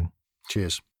you again.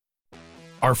 Cheers.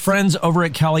 Our friends over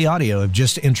at Kali Audio have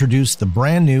just introduced the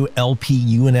brand new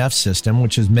LP UNF system,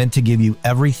 which is meant to give you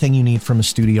everything you need from a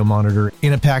studio monitor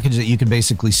in a package that you can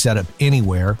basically set up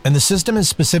anywhere. And the system is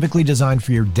specifically designed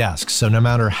for your desk. So no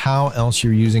matter how else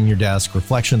you're using your desk,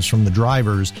 reflections from the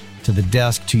drivers to the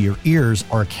desk to your ears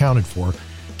are accounted for,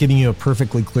 giving you a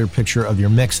perfectly clear picture of your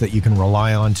mix that you can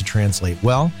rely on to translate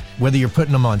well. Whether you're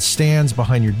putting them on stands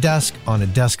behind your desk, on a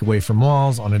desk away from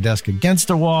walls, on a desk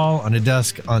against a wall, on a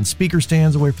desk on speaker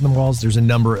stands away from the walls, there's a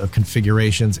number of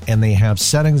configurations, and they have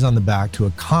settings on the back to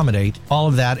accommodate all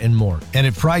of that and more. And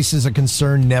if price is a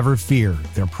concern, never fear.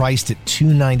 They're priced at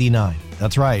 $299.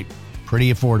 That's right,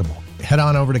 pretty affordable. Head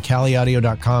on over to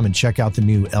KaliAudio.com and check out the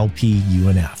new LP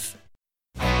UNF.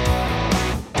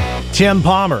 Tim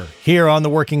Palmer here on the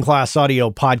Working Class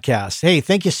Audio Podcast. Hey,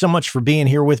 thank you so much for being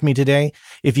here with me today.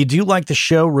 If you do like the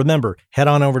show, remember, head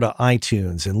on over to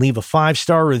iTunes and leave a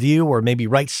 5-star review, or maybe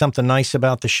write something nice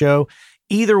about the show.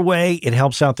 Either way, it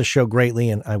helps out the show greatly,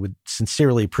 and I would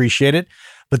sincerely appreciate it.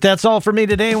 But that's all for me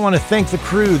today. I want to thank the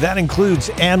crew. That includes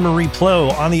Anne-Marie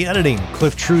Plo on the editing,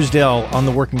 Cliff Truesdale on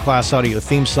the Working Class Audio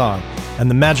theme song,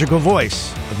 and the magical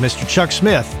voice of Mr. Chuck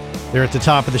Smith there at the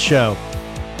top of the show.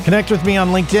 Connect with me on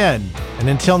LinkedIn. And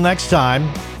until next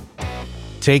time,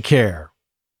 take care.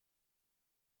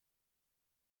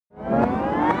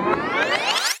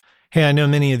 Hey, I know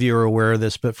many of you are aware of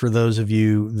this, but for those of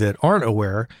you that aren't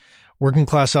aware, Working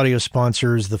Class Audio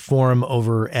sponsors the forum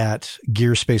over at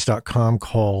gearspace.com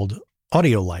called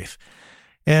Audio Life.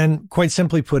 And quite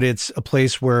simply put, it's a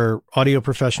place where audio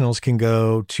professionals can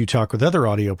go to talk with other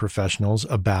audio professionals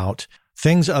about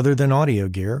things other than audio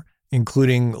gear,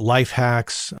 including life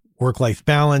hacks, work-life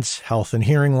balance, health and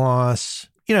hearing loss.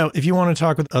 You know, if you want to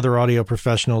talk with other audio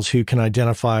professionals who can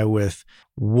identify with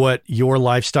what your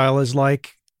lifestyle is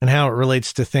like and how it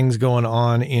relates to things going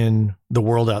on in the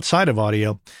world outside of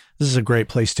audio, this is a great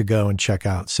place to go and check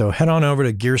out. So head on over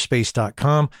to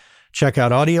gearspace.com, check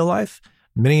out Audio Life.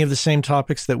 Many of the same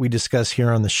topics that we discuss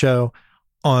here on the show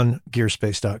on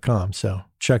gearspace.com. So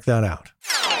check that out.